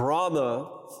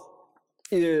 Brahma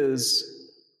is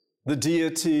the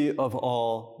deity of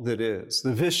all that is, the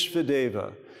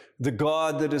Vishvadeva, the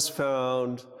God that is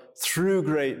found through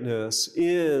greatness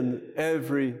in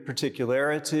every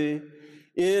particularity.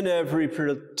 In every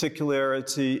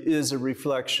particularity is a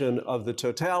reflection of the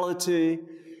totality,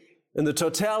 and the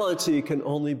totality can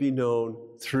only be known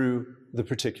through the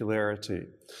particularity.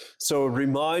 So a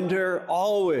reminder,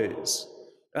 always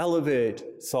elevate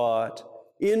thought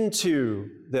into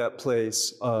that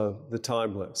place of the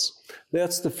timeless.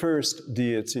 That's the first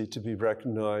deity to be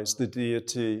recognized, the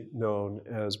deity known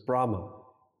as Brahma.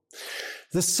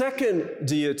 The second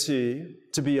deity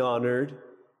to be honored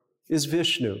is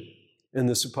Vishnu in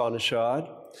this Upanishad.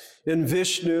 In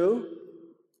Vishnu,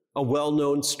 a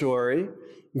well-known story,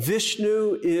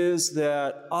 Vishnu is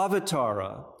that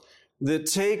avatara that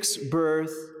takes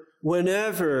birth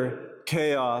whenever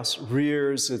chaos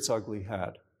rears its ugly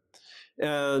head.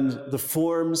 And the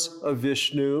forms of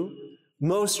Vishnu,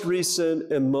 most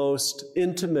recent and most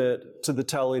intimate to the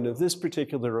telling of this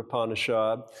particular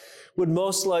Upanishad, would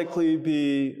most likely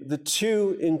be the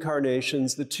two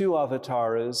incarnations, the two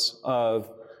avatars of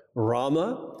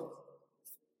Rama,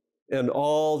 and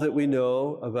all that we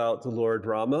know about the Lord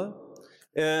Rama,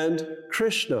 and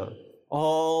Krishna,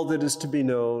 all that is to be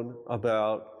known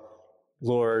about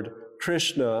Lord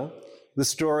Krishna. The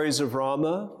stories of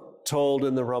Rama told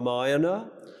in the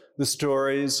Ramayana, the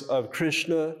stories of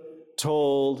Krishna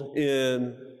told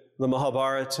in the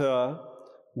Mahabharata,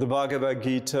 the Bhagavad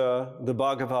Gita, the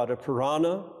Bhagavata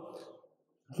Purana.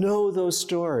 Know those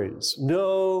stories.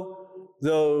 Know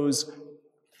those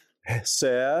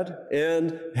sad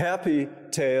and happy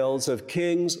tales of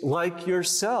kings like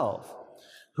yourself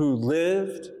who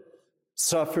lived,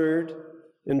 suffered,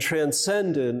 and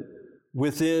transcended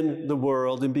within the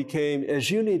world and became, as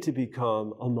you need to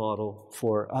become, a model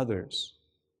for others.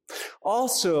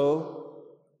 Also,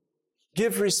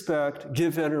 give respect,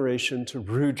 give veneration to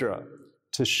Rudra,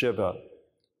 to Shiva,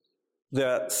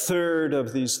 that third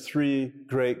of these three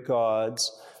great gods,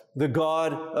 the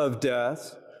god of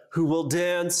death, who will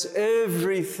dance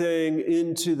everything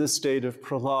into the state of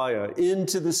pralaya,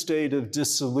 into the state of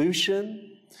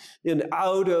dissolution, and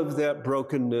out of that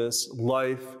brokenness,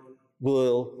 life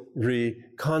will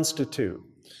reconstitute.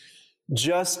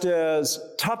 Just as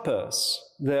tapas,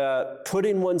 that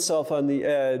putting oneself on the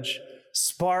edge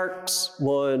sparks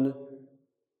one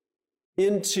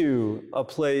into a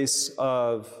place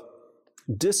of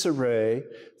disarray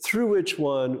through which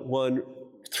one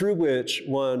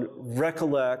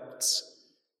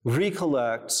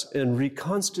recollects, and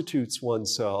reconstitutes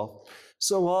oneself,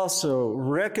 so also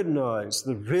recognize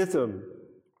the rhythm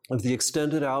of the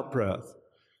extended out-breath,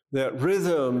 that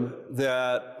rhythm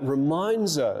that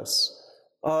reminds us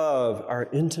of our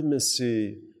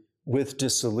intimacy with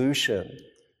dissolution.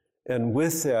 And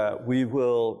with that, we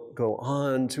will go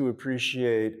on to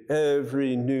appreciate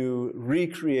every new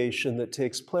recreation that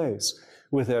takes place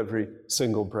with every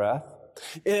single breath.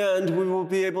 And we will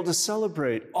be able to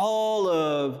celebrate all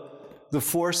of the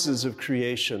forces of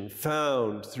creation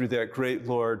found through that great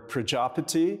Lord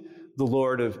Prajapati, the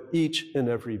Lord of each and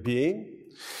every being.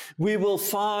 We will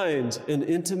find an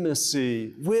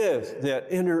intimacy with that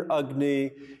inner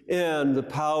Agni and the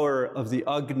power of the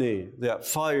Agni, that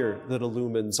fire that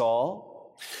illumines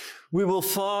all. We will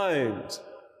find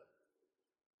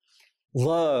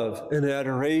love and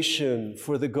adoration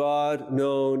for the god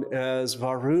known as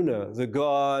Varuna, the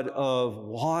god of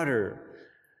water,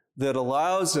 that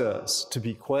allows us to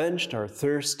be quenched, our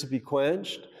thirst to be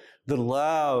quenched, that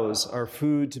allows our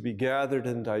food to be gathered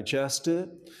and digested,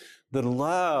 that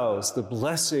allows the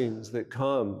blessings that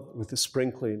come with the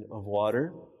sprinkling of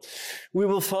water. We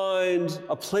will find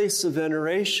a place of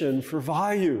veneration for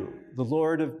Vayu, the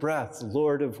Lord of breath, the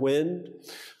Lord of wind,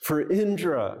 for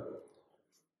Indra,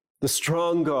 the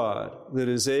strong God that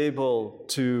is able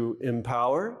to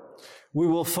empower. We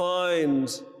will find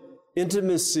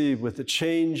intimacy with the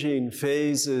changing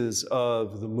phases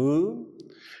of the moon.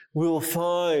 We will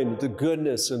find the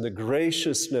goodness and the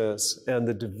graciousness and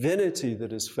the divinity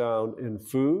that is found in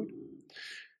food.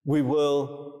 We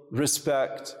will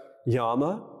respect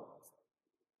Yama,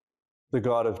 the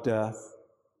god of death.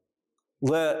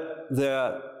 Let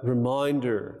that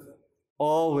reminder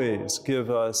always give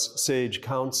us sage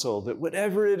counsel that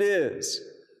whatever it is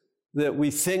that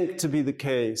we think to be the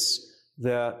case,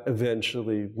 that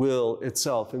eventually will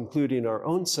itself, including our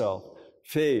own self,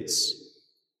 face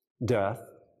death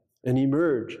and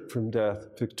emerge from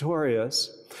death victorious.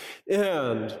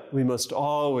 And we must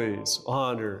always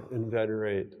honor and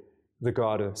venerate the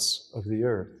goddess of the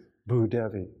earth,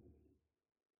 Bhudevi.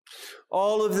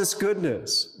 All of this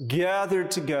goodness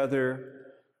gathered together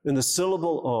in the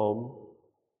syllable Om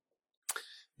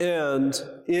and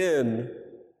in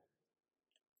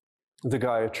the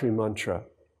Gayatri mantra.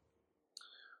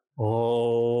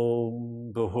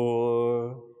 Om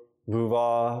Bhur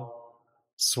Bhuva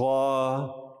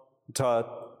Swa Tat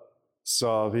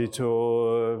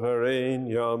Savitur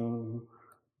Varenyam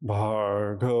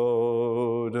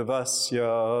Bhargo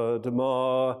Devasya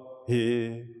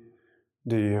Dhamahi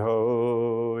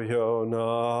Diho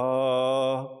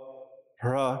Yona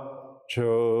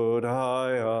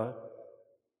Prachodaya.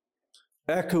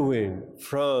 Echoing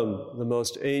from the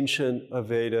most ancient of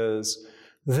Vedas,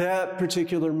 that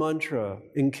particular mantra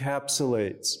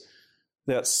encapsulates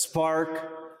that spark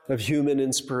of human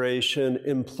inspiration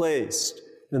emplaced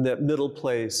in that middle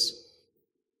place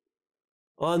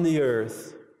on the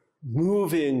earth,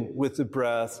 moving with the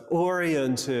breath,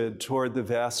 oriented toward the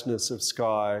vastness of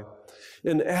sky,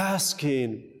 and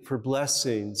asking for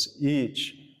blessings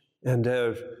each and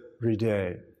every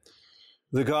day.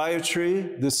 The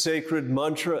Gayatri, the sacred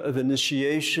mantra of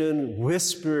initiation,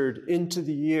 whispered into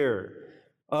the ear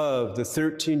of the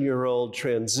 13-year-old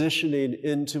transitioning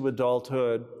into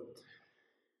adulthood,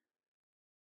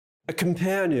 a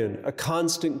companion, a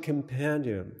constant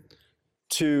companion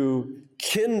to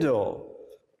kindle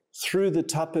through the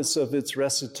tapas of its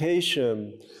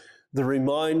recitation the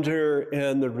reminder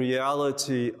and the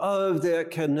reality of that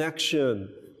connection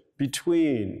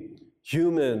between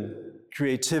human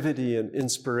creativity and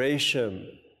inspiration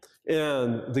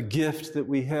and the gift that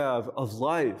we have of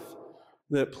life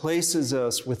that places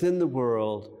us within the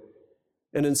world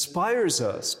and inspires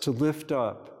us to lift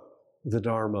up the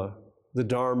Dharma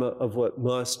of what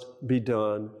must be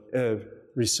done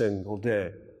every single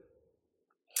day.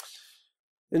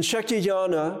 And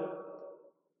Shakyayana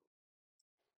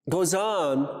goes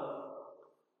on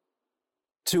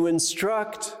to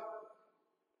instruct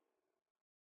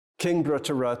King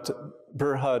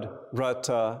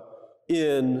Brihadrata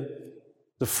in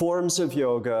the forms of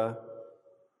yoga,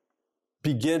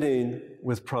 beginning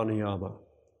with pranayama.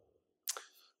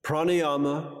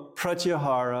 Pranayama,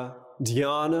 pratyahara,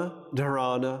 dhyana,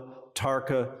 dharana,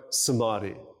 tarka,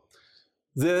 samadhi.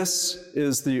 This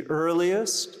is the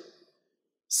earliest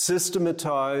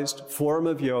systematized form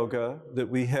of yoga that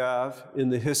we have in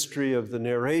the history of the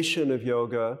narration of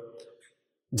yoga,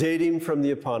 dating from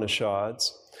the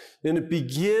Upanishads. And it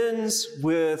begins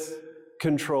with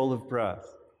control of breath,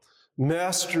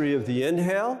 mastery of the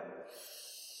inhale,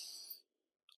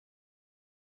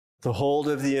 the hold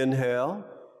of the inhale,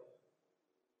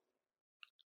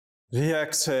 the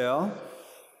exhale,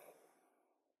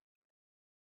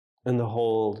 and the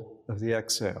hold of the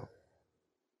exhale.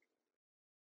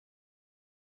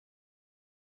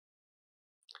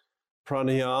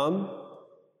 Pranayama,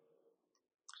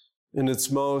 in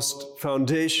its most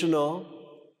foundational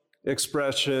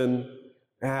expression,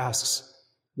 asks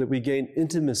that we gain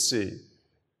intimacy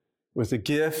with the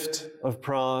gift of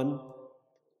pran,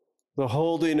 the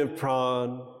holding of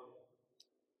pran,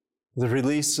 the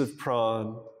release of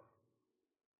pran,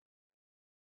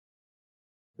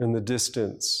 and the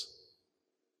distance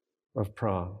of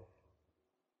pran.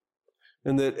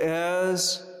 And that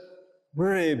as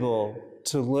we're able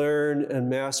to learn and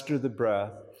master the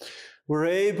breath, we're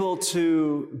able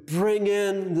to bring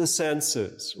in the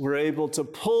senses. We're able to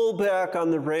pull back on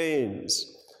the reins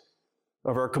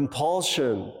of our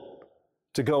compulsion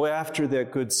to go after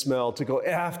that good smell, to go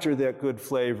after that good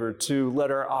flavor, to let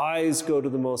our eyes go to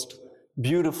the most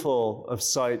beautiful of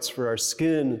sights, for our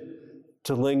skin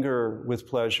to linger with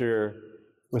pleasure,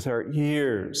 with our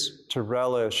ears to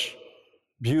relish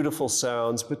beautiful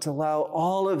sounds, but to allow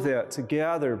all of that to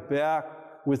gather back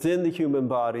within the human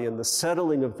body and the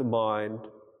settling of the mind,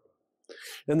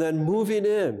 and then moving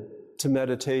in to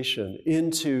meditation,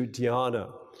 into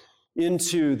dhyana,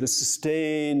 into the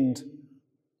sustained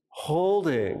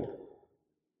holding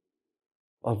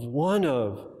of one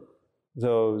of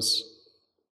those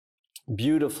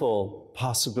beautiful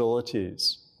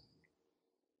possibilities,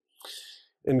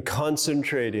 and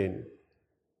concentrating,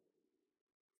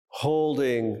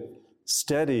 holding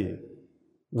steady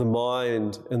the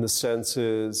mind and the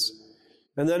senses,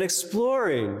 and then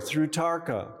exploring through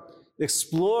tarka,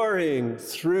 exploring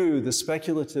through the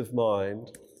speculative mind.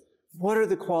 What are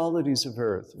the qualities of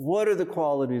earth? What are the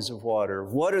qualities of water?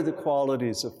 What are the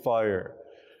qualities of fire?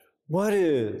 What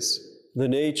is the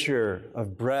nature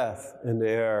of breath and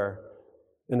air?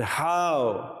 And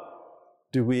how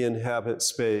do we inhabit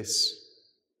space?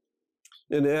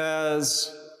 And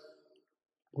as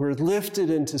we're lifted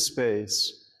into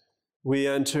space, we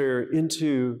enter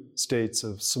into states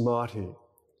of samadhi,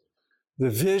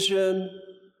 the vision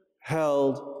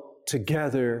held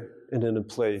together and in a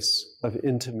place of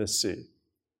intimacy.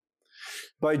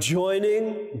 By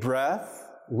joining breath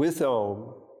with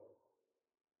Om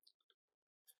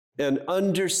and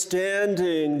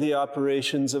understanding the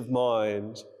operations of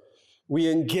mind, we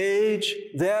engage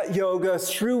that yoga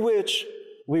through which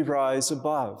we rise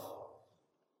above.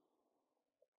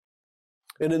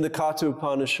 And in the Katha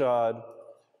Upanishad,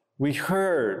 we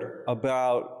heard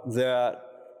about that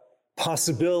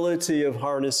possibility of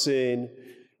harnessing.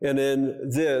 And in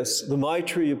this, the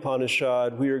Maitreya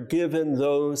Upanishad, we are given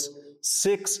those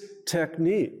 6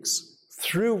 techniques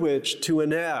through which to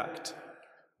enact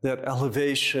that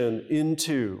elevation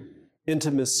into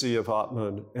intimacy of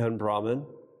Atman and Brahman.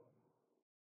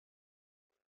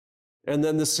 And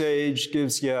then the sage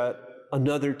gives yet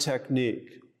another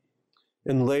technique.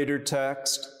 In later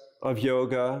text of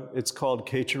yoga, it's called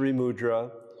Kechari Mudra,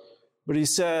 but he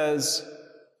says,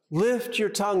 lift your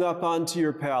tongue up onto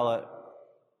your palate.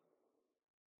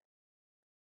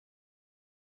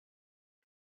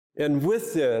 And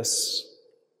with this,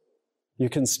 you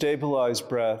can stabilize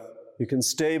breath, you can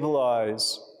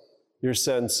stabilize your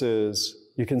senses,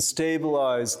 you can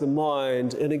stabilize the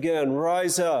mind, and again,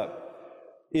 rise up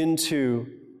into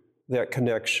that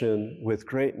connection with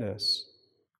greatness.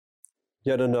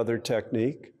 Yet another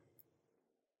technique.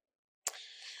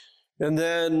 And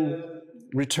then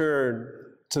return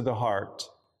to the heart.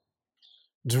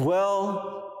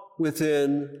 Dwell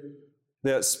within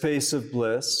that space of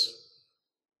bliss.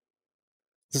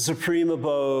 the supreme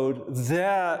abode,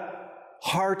 that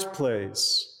heart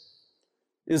place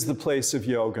is the place of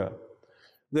yoga.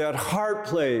 That heart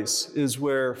place is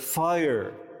where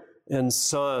fire and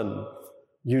sun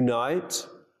unite.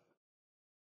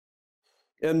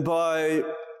 And by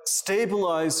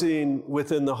stabilizing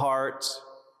within the heart,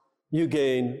 you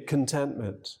gain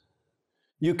contentment.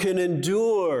 You can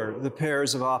endure the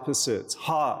pairs of opposites,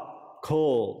 hot,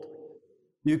 cold.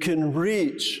 You can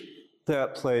reach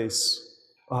that place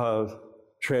of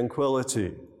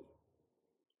tranquility.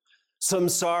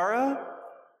 Samsara,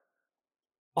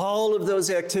 all of those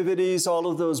activities, all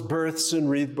of those births and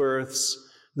rebirths,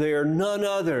 they are none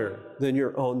other than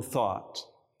your own thought.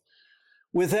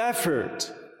 With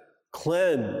effort,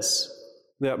 cleanse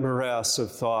that morass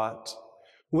of thought.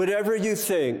 Whatever you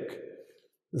think,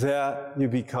 that you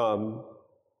become.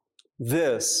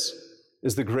 This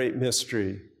is the great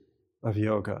mystery of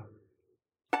yoga.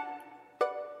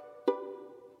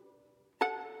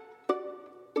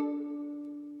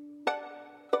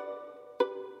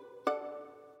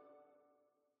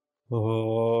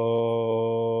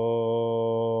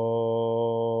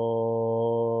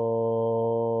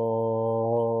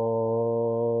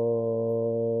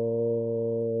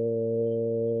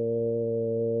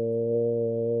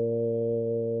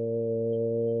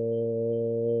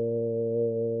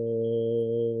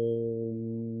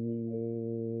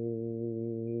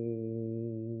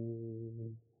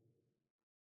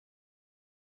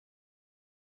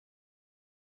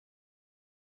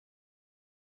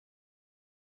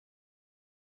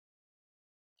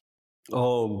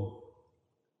 Om.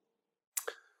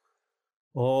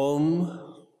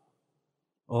 Om.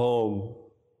 Om.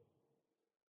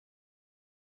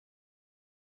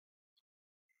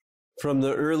 From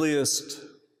the earliest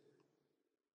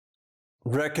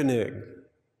reckoning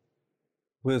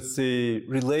with the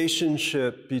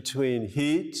relationship between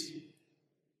heat,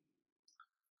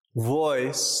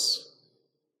 voice,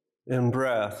 and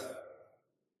breath,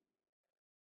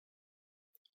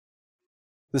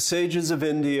 the sages of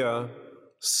India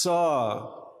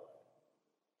saw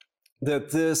that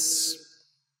this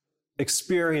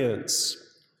experience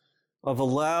of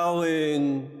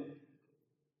allowing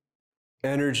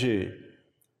energy,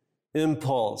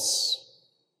 impulse,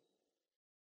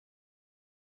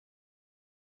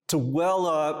 to well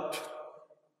up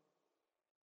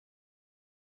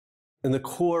in the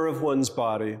core of one's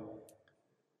body,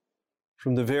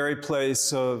 from the very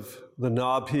place of the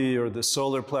nabhi or the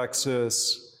solar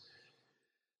plexus,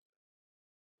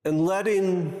 and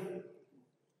letting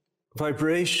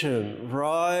vibration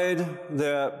ride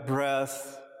that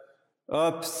breath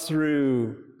up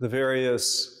through the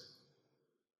various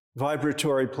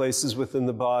vibratory places within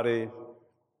the body,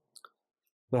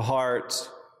 the heart,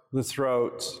 the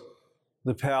throat,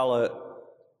 the palate,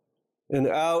 and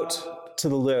out to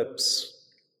the lips,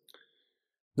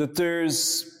 that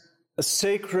there's a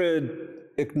sacred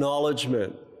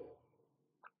acknowledgement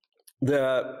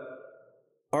that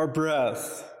our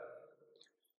breath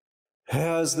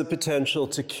has the potential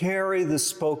to carry the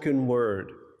spoken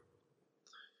word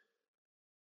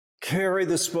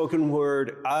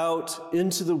out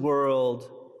into the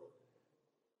world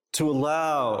to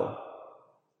allow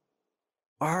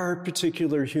our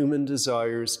particular human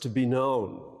desires to be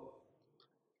known.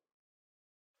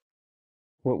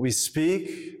 What we speak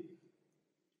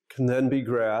can then be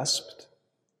grasped,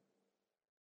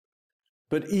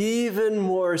 but even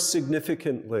more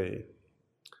significantly,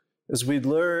 as we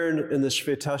learn in the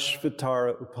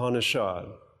Shvetashvatara Upanishad,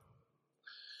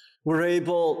 we're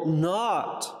able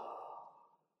not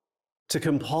to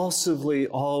compulsively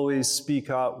always speak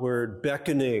outward,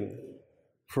 beckoning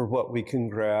for what we can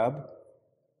grab,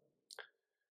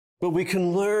 but we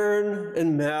can learn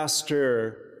and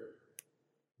master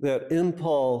that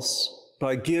impulse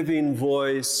by giving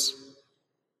voice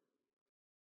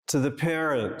to the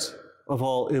parent of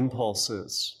all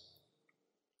impulses.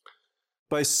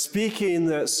 By speaking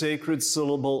that sacred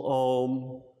syllable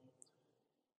Om,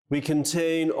 we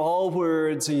contain all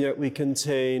words and yet we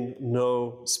contain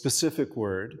no specific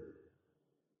word.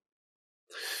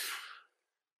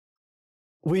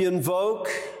 We invoke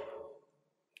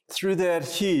through that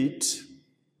heat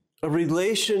a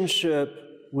relationship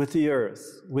with the earth,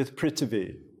 with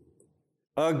Prithvi.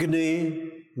 Agni,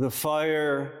 the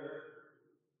fire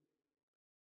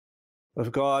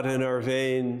of God in our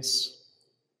veins,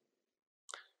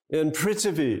 and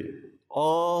Prithvi,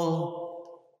 all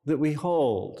that we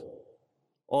hold,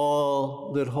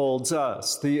 all that holds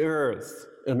us, the earth,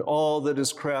 and all that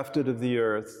is crafted of the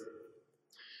earth.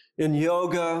 In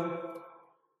yoga,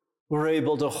 we're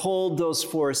able to hold those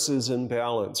forces in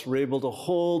balance. We're able to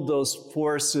hold those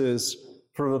forces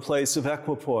from a place of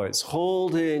equipoise,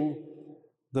 holding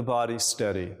the body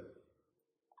steady.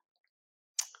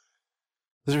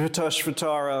 The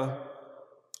Zarathustra,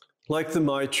 like the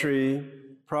Maitri,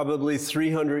 probably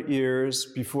 300 years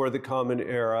before the Common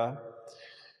Era,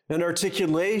 an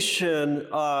articulation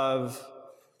of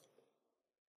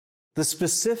the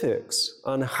specifics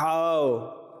on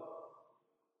how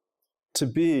to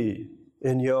be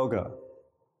in yoga,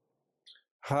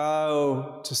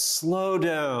 how to slow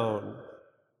down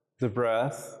the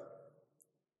breath.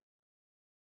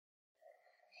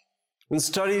 And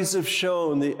studies have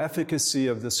shown the efficacy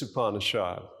of this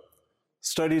Upanishad.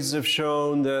 Studies have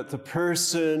shown that the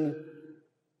person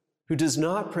who does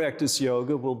not practice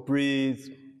yoga will breathe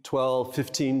 12,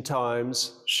 15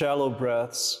 times, shallow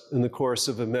breaths in the course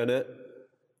of a minute.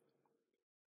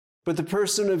 But the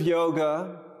person of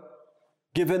yoga,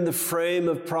 given the frame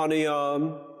of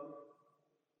pranayama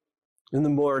in the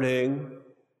morning,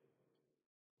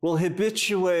 will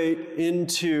habituate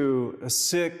into a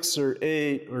 6 or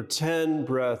 8 or 10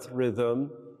 breath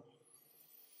rhythm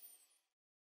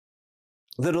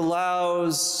that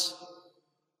allows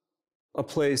a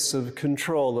place of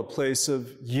control, a place of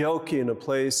yoking, a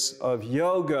place of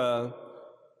yoga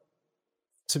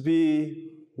to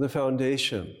be the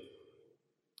foundation.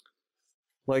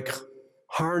 Like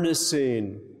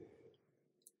harnessing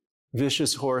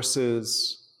vicious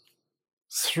horses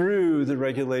through the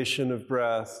regulation of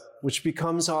breath, which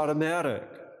becomes automatic.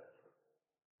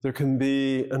 There can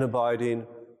be an abiding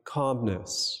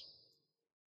calmness.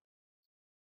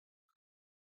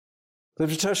 The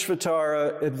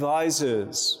Zarathustra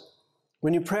advises,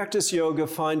 when you practice yoga,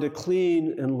 find a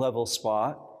clean and level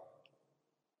spot.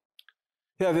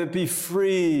 Have it be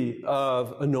free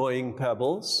of annoying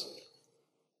pebbles.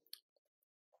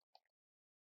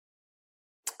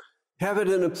 Have it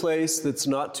in a place that's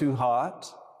not too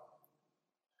hot,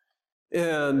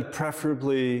 and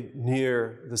preferably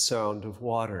near the sound of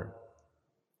water.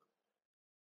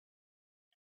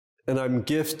 And I'm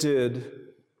gifted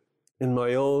in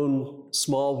my own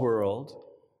small world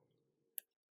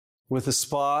with a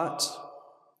spot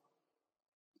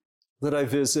that I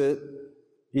visit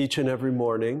each and every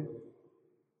morning,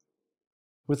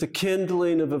 with the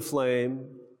kindling of a flame,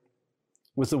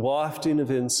 with the wafting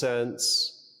of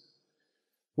incense,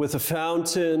 with a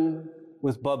fountain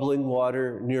with bubbling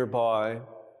water nearby,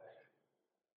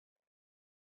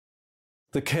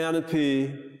 the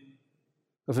canopy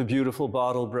of a beautiful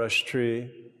bottle brush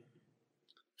tree,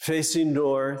 facing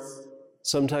north,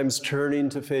 sometimes turning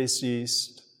to face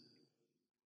east,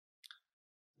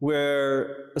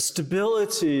 where a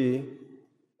stability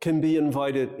can be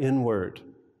invited inward.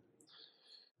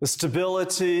 A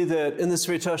stability that in the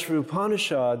Zarathustra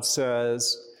Upanishad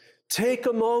says, take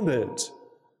a moment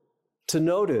to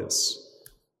notice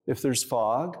if there's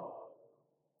fog.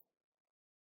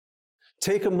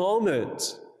 Take a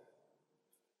moment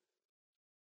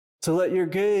to let your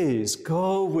gaze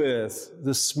go with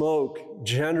the smoke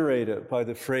generated by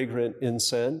the fragrant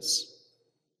incense.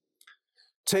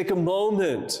 Take a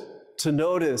moment to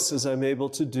notice, as I'm able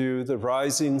to do, the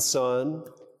rising sun,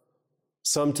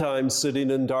 sometimes sitting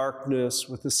in darkness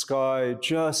with the sky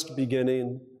just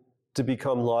beginning to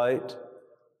become light,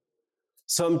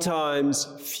 sometimes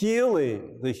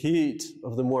feeling the heat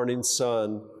of the morning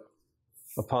sun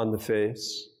upon the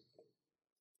face.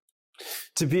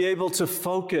 To be able to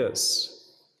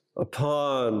focus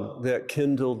upon that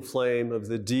kindled flame of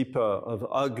the Deepa, of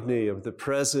Agni, of the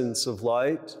presence of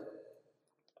light,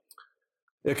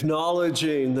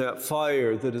 acknowledging that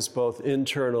fire that is both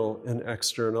internal and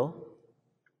external.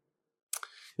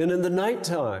 And in the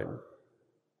nighttime,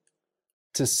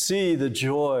 to see the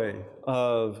joy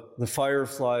of the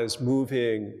fireflies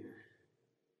moving,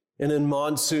 and in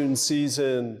monsoon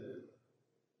season,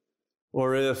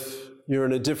 or if you're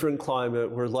in a different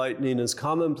climate where lightning is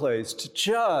commonplace, to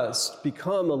just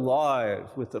become alive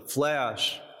with the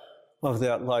flash of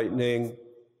that lightning,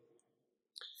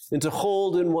 and to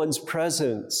hold in one's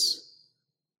presence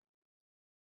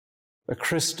a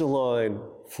crystalline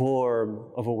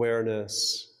form of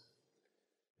awareness.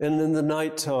 And in the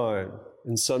nighttime,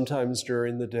 and sometimes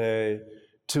during the day,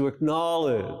 to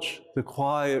acknowledge the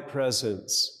quiet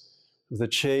presence of the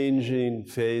changing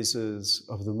phases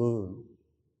of the moon.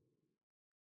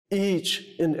 Each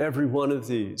and every one of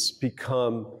these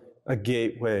become a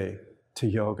gateway to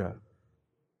yoga.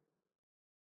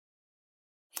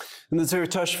 And the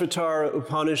Zarathustra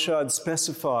Upanishad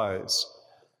specifies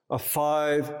a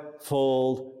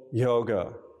 5-fold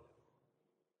yoga.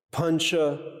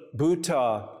 Pancha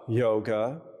Bhuta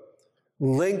yoga,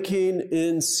 linking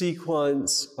in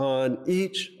sequence on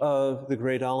each of the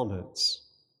great elements.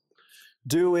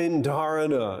 doing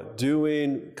dharana,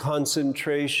 doing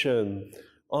concentration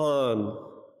on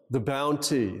the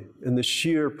bounty and the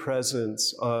sheer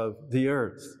presence of the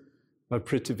earth, of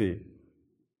Prithvi.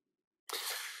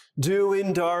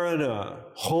 Doing dharana,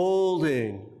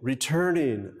 holding,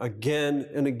 returning again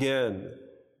and again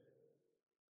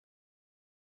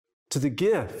to the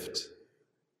gift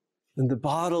and the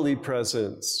bodily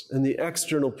presence and the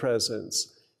external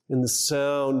presence and the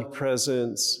sound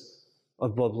presence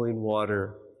of bubbling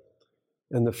water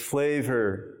and the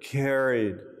flavor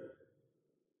carried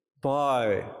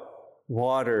by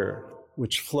water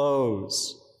which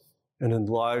flows and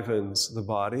enlivens the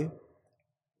body.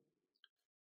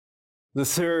 The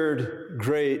third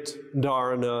great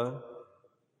dharana,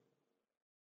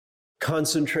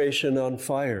 concentration on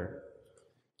fire,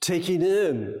 taking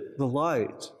in the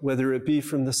light, whether it be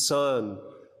from the sun,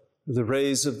 or the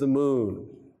rays of the moon,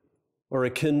 or a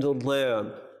kindled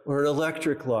lamp, or an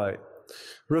electric light,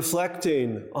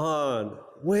 reflecting on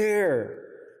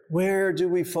where do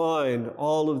we find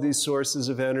all of these sources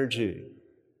of energy?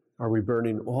 Are we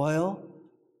burning oil?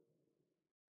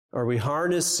 Are we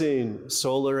harnessing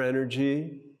solar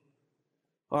energy?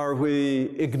 Are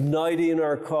we igniting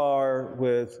our car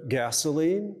with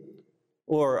gasoline?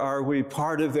 Or are we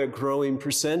part of that growing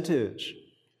percentage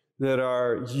that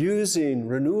are using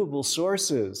renewable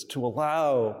sources to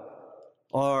allow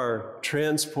our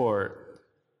transport,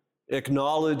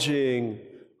 acknowledging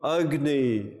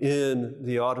Agni in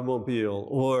the automobile,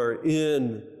 or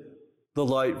in the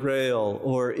light rail,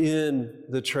 or in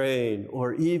the train,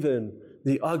 or even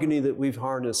the Agni that we've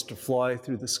harnessed to fly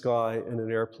through the sky in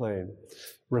an airplane,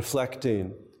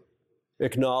 reflecting,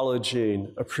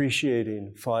 acknowledging,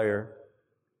 appreciating fire.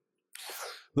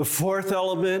 The fourth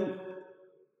element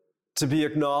to be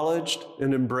acknowledged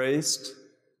and embraced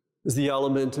is the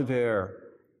element of air.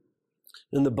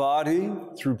 In the body,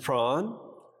 through pranayama,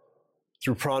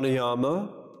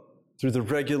 through the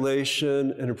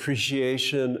regulation and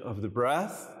appreciation of the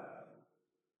breath,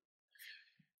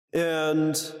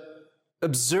 and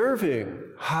observing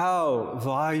how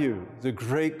Vayu, the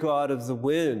great god of the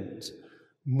wind,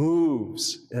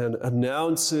 moves and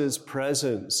announces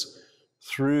presence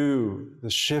through the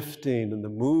shifting and the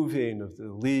moving of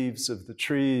the leaves of the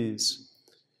trees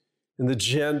and the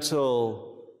gentle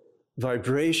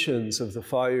vibrations of the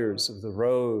fires of the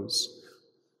rose,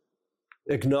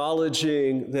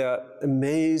 acknowledging that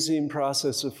amazing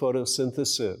process of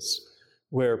photosynthesis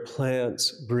where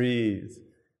plants breathe,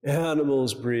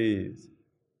 animals breathe,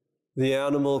 the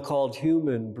animal called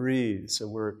human breathes,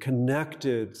 and we're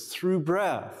connected through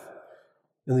breath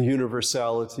in the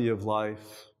universality of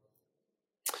life.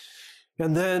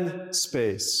 And then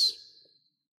space.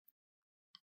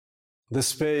 The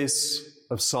space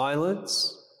of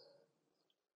silence,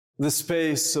 the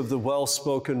space of the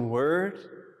well-spoken word,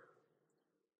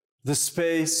 the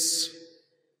space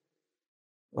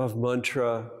of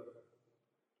mantra,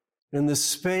 and the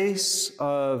space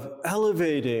of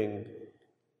elevating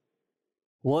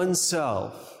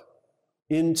oneself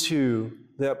into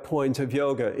that point of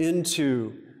yoga,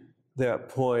 into that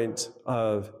point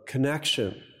of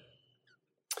connection,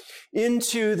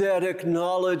 into that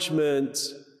acknowledgement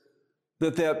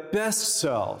that that best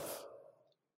self,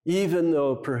 even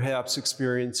though perhaps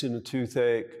experiencing a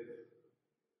toothache,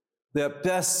 that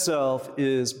best self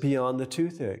is beyond the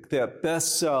toothache. That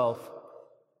best self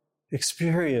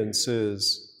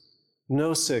experiences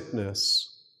no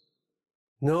sickness,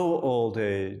 no old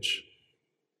age,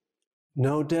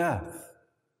 no death.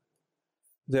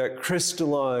 That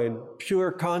crystalline,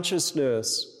 pure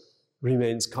consciousness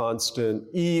remains constant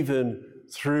even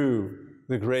through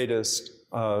the greatest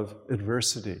of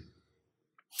adversity.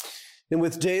 And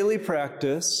with daily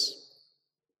practice,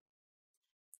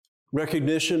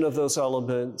 recognition of those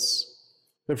elements,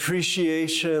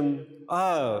 appreciation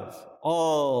of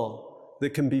all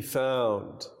that can be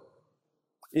found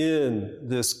in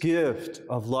this gift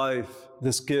of life,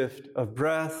 this gift of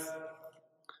breath,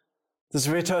 the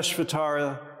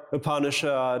Svetashvatara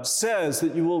Upanishad says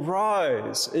that you will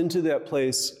rise into that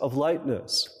place of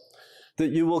lightness,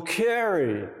 that you will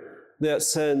carry that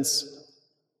sense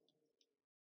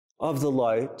of the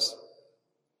light,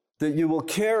 that you will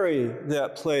carry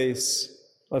that place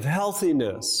of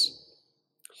healthiness,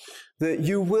 that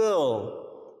you will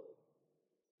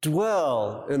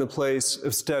dwell in a place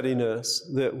of steadiness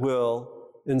that will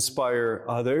inspire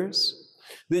others,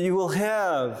 that you will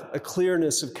have a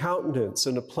clearness of countenance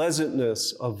and a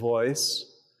pleasantness of voice,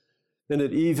 and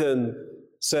it even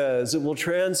says it will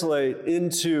translate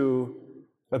into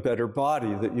a better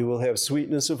body, that you will have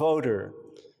sweetness of odor,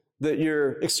 that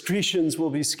your excretions will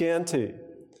be scanty.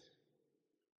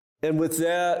 And with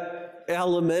that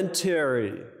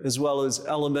elementary as well as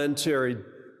elementary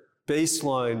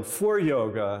baseline for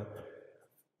yoga,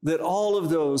 that all of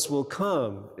those will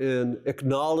come in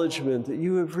acknowledgement that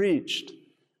you have reached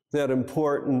that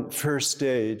important first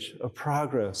stage of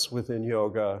progress within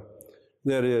yoga,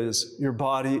 that is, your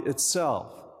body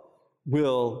itself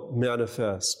will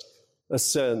manifest a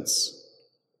sense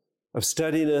of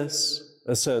steadiness,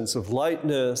 a sense of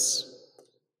lightness,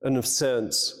 and a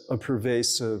sense of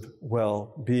pervasive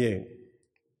well-being.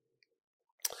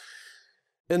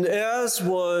 And as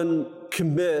one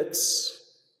commits,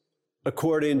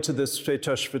 according to the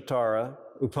Svetashvatara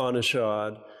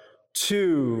Upanishad,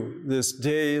 to this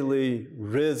daily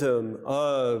rhythm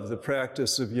of the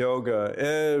practice of yoga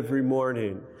every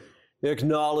morning,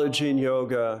 acknowledging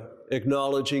yoga,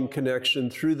 acknowledging connection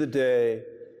through the day,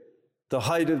 the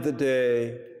height of the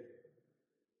day,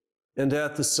 and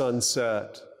at the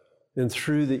sunset, and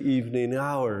through the evening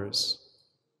hours,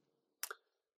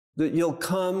 that you'll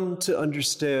come to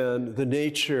understand the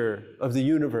nature of the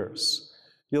universe.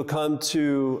 You'll come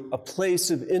to a place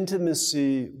of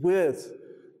intimacy with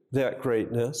that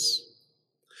greatness,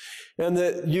 and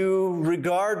that you,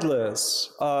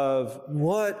 regardless of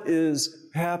what is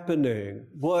happening,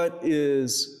 what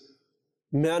is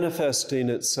manifesting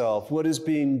itself, what is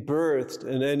being birthed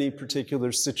in any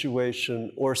particular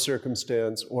situation or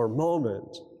circumstance or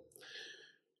moment,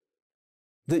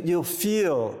 that you'll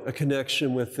feel a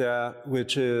connection with that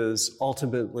which is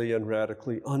ultimately and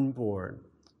radically unborn,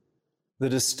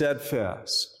 that is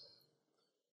steadfast,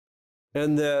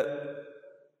 and that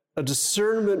a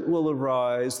discernment will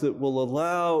arise that will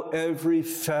allow every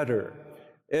fetter,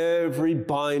 every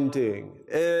binding,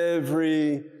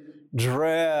 every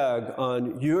drag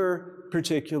on your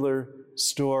particular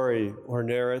story or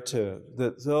narrative,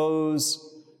 that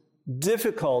those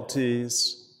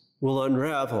difficulties will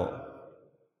unravel,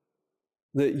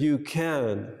 that you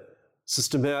can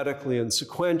systematically and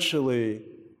sequentially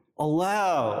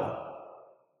allow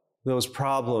those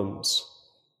problems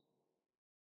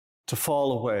to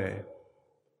fall away,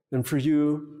 and for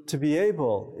you to be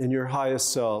able, in your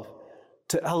highest self,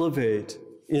 to elevate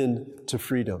into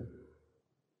freedom.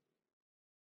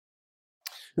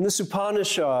 In this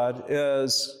Upanishad,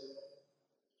 as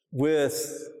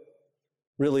with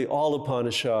really all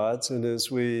Upanishads, and as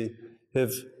we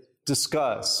have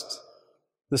discussed,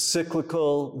 the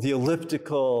cyclical, the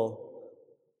elliptical,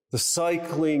 the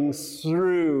cycling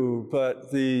through,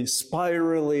 but the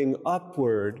spiraling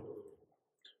upward,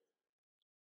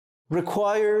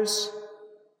 requires,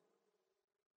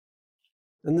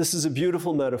 and this is a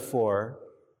beautiful metaphor,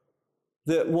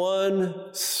 that one,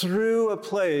 through a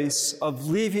place of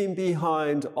leaving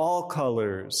behind all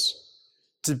colors,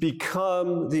 to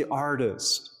become the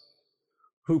artist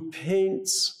who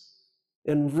paints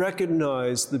and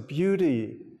recognizes the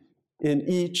beauty in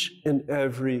each and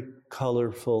every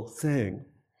colorful thing.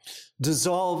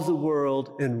 Dissolve the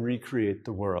world and recreate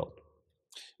the world.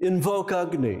 Invoke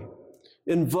Agni.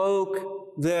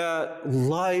 Invoke that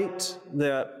light,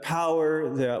 that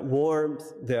power, that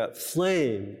warmth, that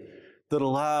flame that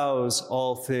allows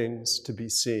all things to be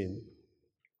seen.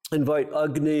 Invite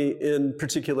Agni in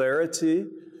particularity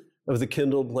of the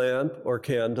kindled lamp or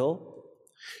candle,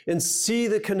 and see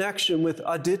the connection with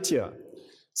Aditya.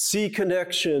 See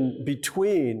connection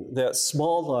between that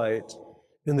small light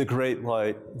and the great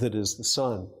light that is the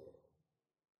sun.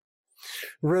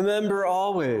 Remember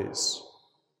always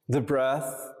the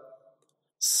breath.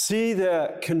 See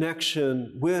that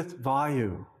connection with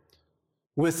Vayu,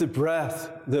 with the breath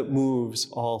that moves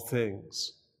all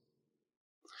things.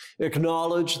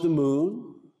 Acknowledge the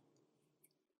moon.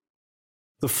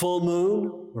 The full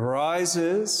moon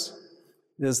rises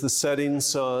as the setting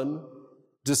sun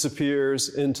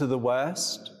disappears into the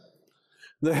west.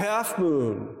 The half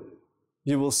moon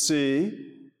you will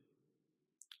see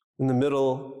in the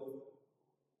middle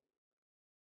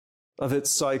of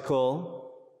its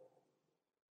cycle.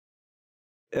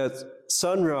 At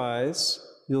sunrise,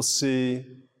 you'll see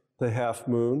the half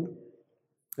moon,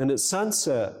 and at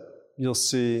sunset, you'll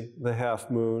see the half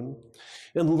moon.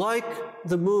 And like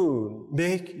the moon,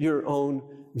 make your own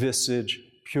visage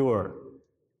pure.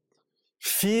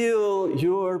 Feel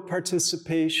your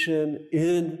participation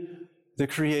in the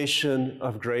creation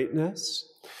of greatness.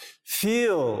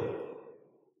 Feel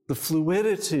the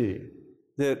fluidity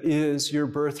that is your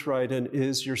birthright and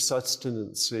is your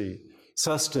sustenance.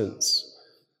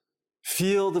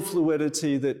 Feel the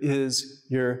fluidity that is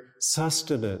your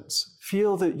sustenance.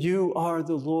 Feel that you are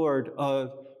the Lord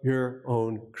of your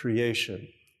own creation.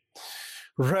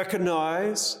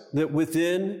 Recognize that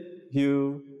within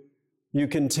you, you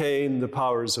contain the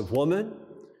powers of woman,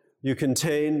 You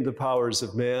contain the powers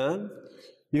of man.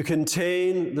 You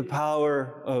contain the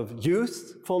power of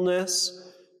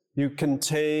youthfulness. You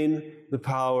contain the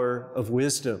power of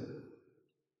wisdom.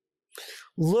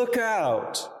 Look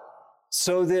out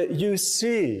so that you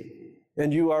see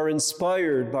and you are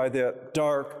inspired by that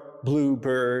dark blue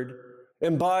bird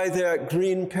and by that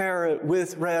green parrot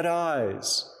with red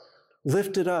eyes,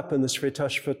 lifted up in the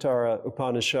Svetashvatara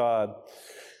Upanishad.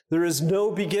 There is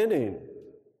no beginning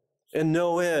and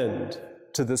no end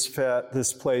to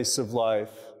this place of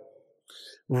life.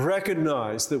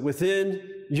 Recognize that within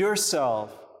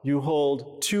yourself you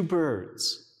hold two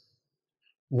birds.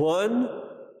 One,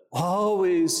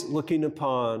 always looking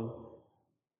upon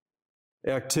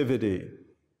activity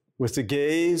with the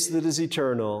gaze that is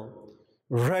eternal,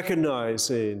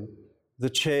 recognizing the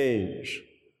change,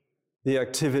 the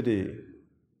activity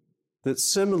that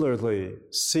similarly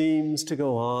seems to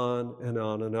go on and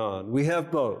on and on. We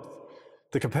have both,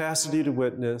 the capacity to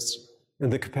witness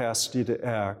and the capacity to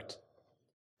act.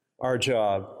 Our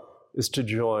job is to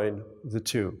join the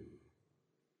two.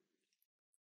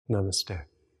 Namaste.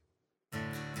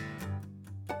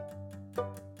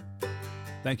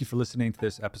 Thank you for listening to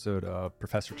this episode of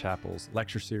Professor Chapple's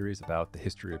lecture series about the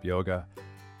history of yoga.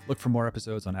 Look for more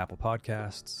episodes on Apple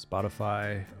Podcasts,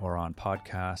 Spotify, or on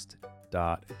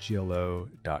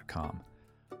podcast.glo.com.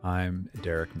 I'm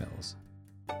Derek Mills.